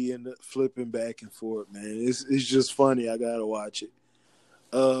probably be flipping back and forth, man. It's just funny. I gotta watch it.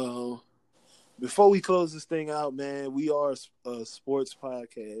 Before we close this thing out, man, we are a sports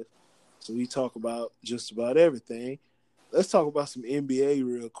podcast, so we talk about just about everything. Let's talk about some NBA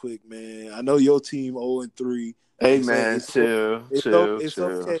real quick, man. I know your team 0-3. Hey man, chill.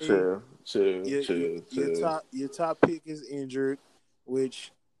 Your top pick is injured,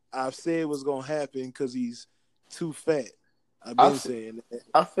 which I've said was gonna happen because he's too fat. I've been saying that.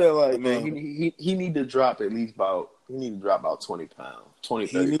 I feel like man, he need to drop at least about 20 pounds,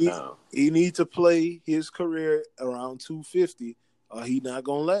 30 pounds. He need to play his career around 250, or he not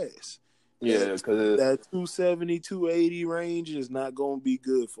gonna last. Yeah, because that 270, 280 range is not gonna be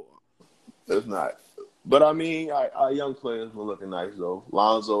good for him. It's not. But I mean, our young players were looking nice though.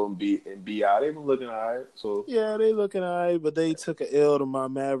 Lonzo and B.I. They were looking all right. So yeah, they looking all right, but they took an L to my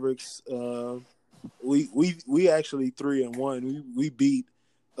Mavericks. We actually 3-1. We beat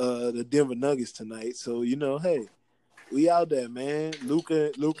the Denver Nuggets tonight. So hey, we out there, man.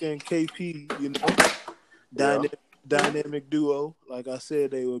 Luka and KP, dynamic duo, like I said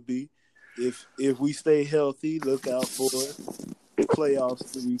they would be. If we stay healthy, look out for the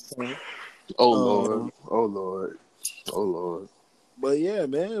playoffs to return. Oh Lord. But yeah,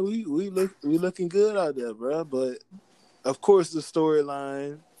 man, we looking good out there, bro. But of course, the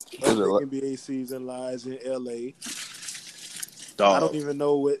storyline of the NBA season lies in LA. I don't even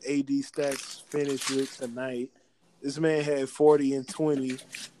know what AD stats finished with tonight. This man had 40 and 20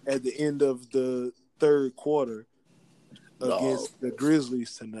 at the end of the third quarter against the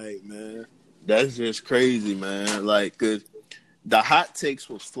Grizzlies tonight, man. That's just crazy, man. Like, 'cause the hot takes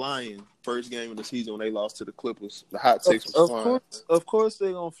was flying first game of the season when they lost to the Clippers. The hot takes was flying. Of course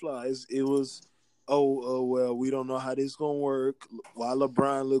they're going to fly. It was, well, we don't know how this going to work. Why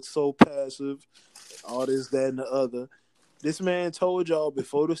LeBron looks so passive, all this, that, and the other. This man told y'all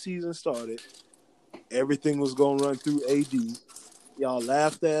before the season started everything was going to run through AD. Y'all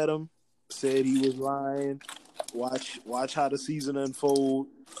laughed at him, said he was lying. Watch how the season unfold.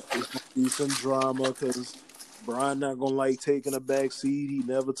 There's going to be some drama because Brian not going to like taking a back seat. He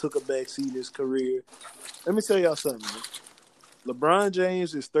never took a back seat in his career. Let me tell y'all something, man. LeBron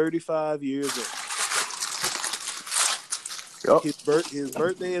James is 35 years old. Yep. His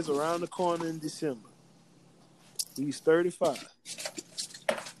birthday is around the corner in December. He's 35.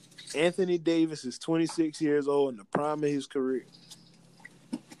 Anthony Davis is 26 years old in the prime of his career.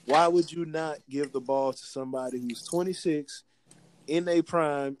 Why would you not give the ball to somebody who's 26 in their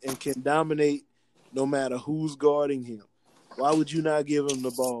prime and can dominate no matter who's guarding him? Why would you not give him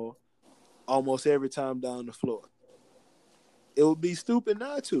the ball almost every time down the floor? It would be stupid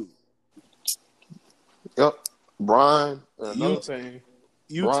not to. Yep. Brian, another thing.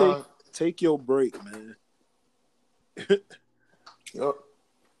 Take your break, man. Yep.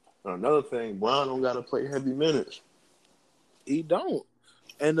 Another thing, Brian don't got to play heavy minutes. He don't.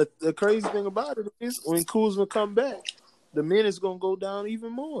 And the crazy thing about it is when Kuzma come back, the minutes going to go down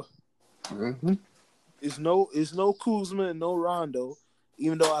even more. Mm-hmm. It's no Kuzma and no Rondo,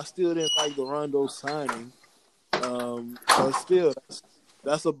 even though I still didn't like the Rondo signing. But still,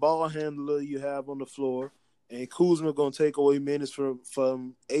 that's a ball handler you have on the floor, and Kuzma going to take away minutes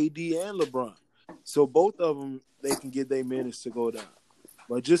from AD and LeBron. So both of them, they can get their minutes to go down.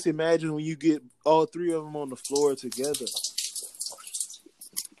 But just imagine when you get all three of them on the floor together.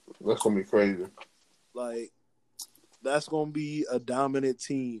 That's going to be crazy. Like, that's going to be a dominant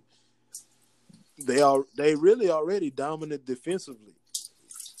team. They really already dominant defensively.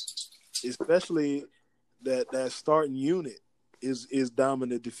 Especially that starting unit is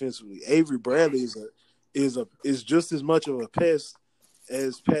dominant defensively. Avery Bradley is just as much of a pest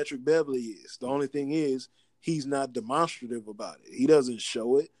as Patrick Beverly is. The only thing is he's not demonstrative about it. He doesn't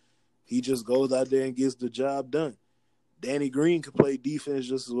show it. He just goes out there and gets the job done. Danny Green can play defense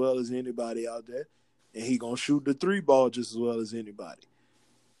just as well as anybody out there, and he gonna shoot the three ball just as well as anybody.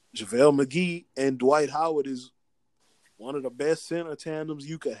 JaVale McGee and Dwight Howard is one of the best center tandems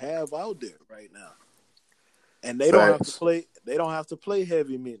you could have out there right now. And they don't have to play. They don't have to play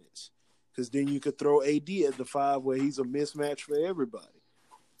heavy minutes, because then you could throw AD at the 5 where he's a mismatch for everybody.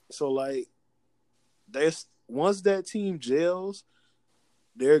 So like, once that team gels,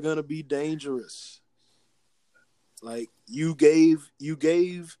 they're gonna be dangerous. Like you gave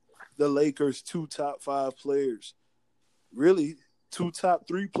the Lakers 2 top 5 players, really 2 top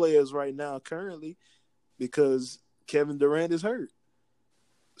 3 players right now currently, because Kevin Durant is hurt.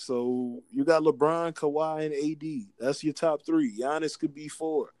 So you got LeBron, Kawhi, and AD. That's your top 3. Giannis could be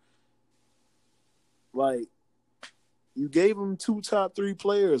 4. Like, you gave them 2 top 3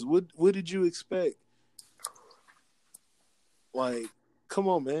 players. What did you expect? Like, come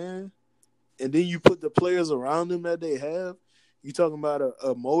on, man. And then you put the players around them that they have. You talking about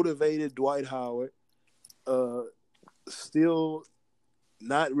a motivated Dwight Howard, still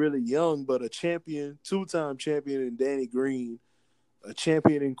not really young, but a champion, 2-time champion in Danny Green, a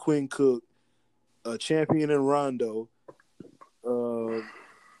champion in Quinn Cook, a champion in Rondo,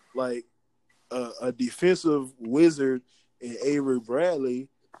 like a defensive wizard in Avery Bradley,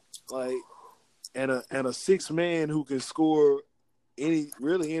 like, and a 6-man who can score any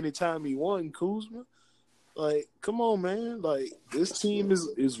time he wants, Kuzma. Like, come on, man. Like, this team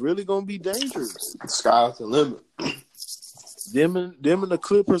is really gonna be dangerous. Sky's the limit. Them and the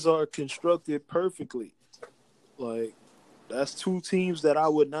Clippers are constructed perfectly. Like, that's 2 teams that I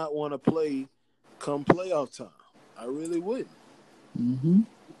would not want to play come playoff time. I really wouldn't. Mm-hmm.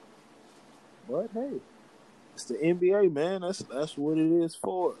 But hey, it's the NBA, man. That's what it is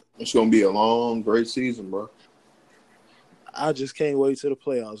for. It's gonna be a long, great season, bro. I just can't wait till the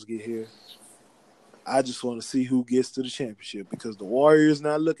playoffs get here. I just want to see who gets to the championship, because the Warriors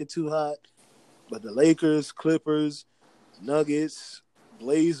not looking too hot, but the Lakers, Clippers, Nuggets,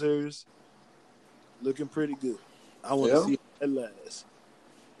 Blazers looking pretty good. I want to see that last.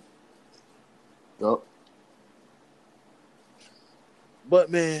 Yep. But,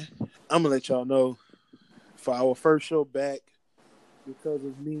 man, I'm going to let y'all know, for our first show back, because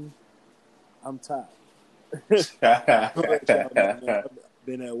of me, I'm tired. I've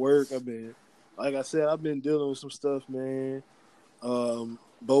been at work. Like I said, I've been dealing with some stuff, man,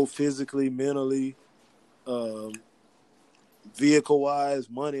 both physically, mentally, vehicle-wise,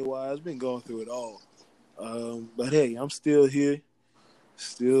 money-wise. Been going through it all. But, hey, I'm still here,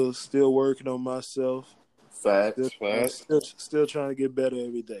 still working on myself. Still trying to get better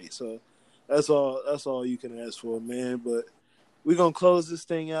every day. So that's all you can ask for, man. But we're going to close this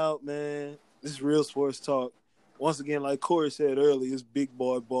thing out, man. This is Real Sports Talk. Once again, like Corey said earlier, it's Big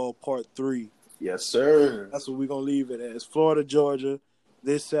Boy Ball Part 3. Yes, sir. That's what we're going to leave it as. Florida, Georgia,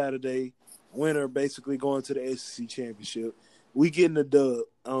 this Saturday. Winner basically going to the SEC Championship. We getting the dub.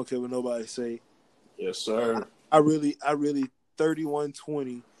 I don't care what nobody say. Yes, sir. I really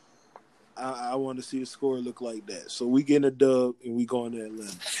 31-20. I want to see the score look like that. So we getting a dub and we going to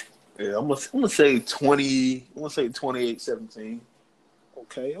Atlanta. Yeah, I'm gonna say 20. I'm gonna say 28-17.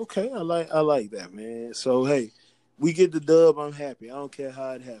 Okay. I like that, man. So hey, we get the dub. I'm happy. I don't care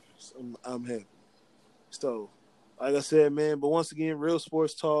how it happens. I'm happy. So, like I said, man. But once again, Real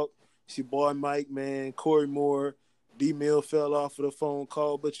Sports Talk. It's your boy Mike, man. Corey Moore. D Mill fell off of the phone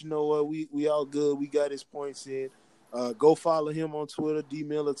call, but you know what? We all good. We got his points in. Go follow him on Twitter, D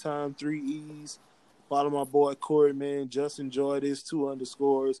Miller Time 3 E's. Follow my boy Corey, man. Just enjoy this 2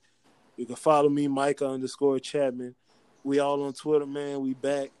 underscores. You can follow me, Micah_Chapman. We all on Twitter, man. We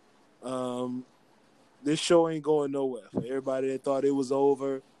back. This show ain't going nowhere. For everybody that thought it was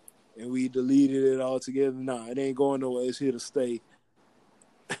over and we deleted it altogether, nah, it ain't going nowhere. It's here to stay.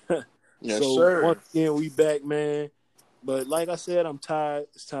 Yes, so, sir. Once again, we back, man. But like I said, I'm tired.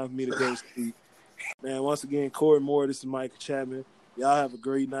 It's time for me to go to sleep. Man, once again, Corey Moore, this is Micah Chapman. Y'all have a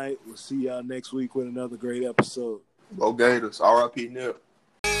great night. We'll see y'all next week with another great episode. Go Gators. R.I.P. Nip.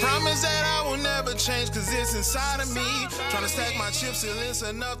 Promise that I will never change, cause it's inside of me. Trying to stack my chips till it's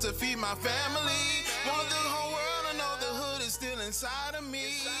enough to feed my family. Want the whole world to know the hood is still inside of me.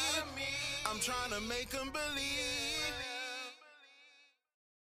 I'm trying to make them believe.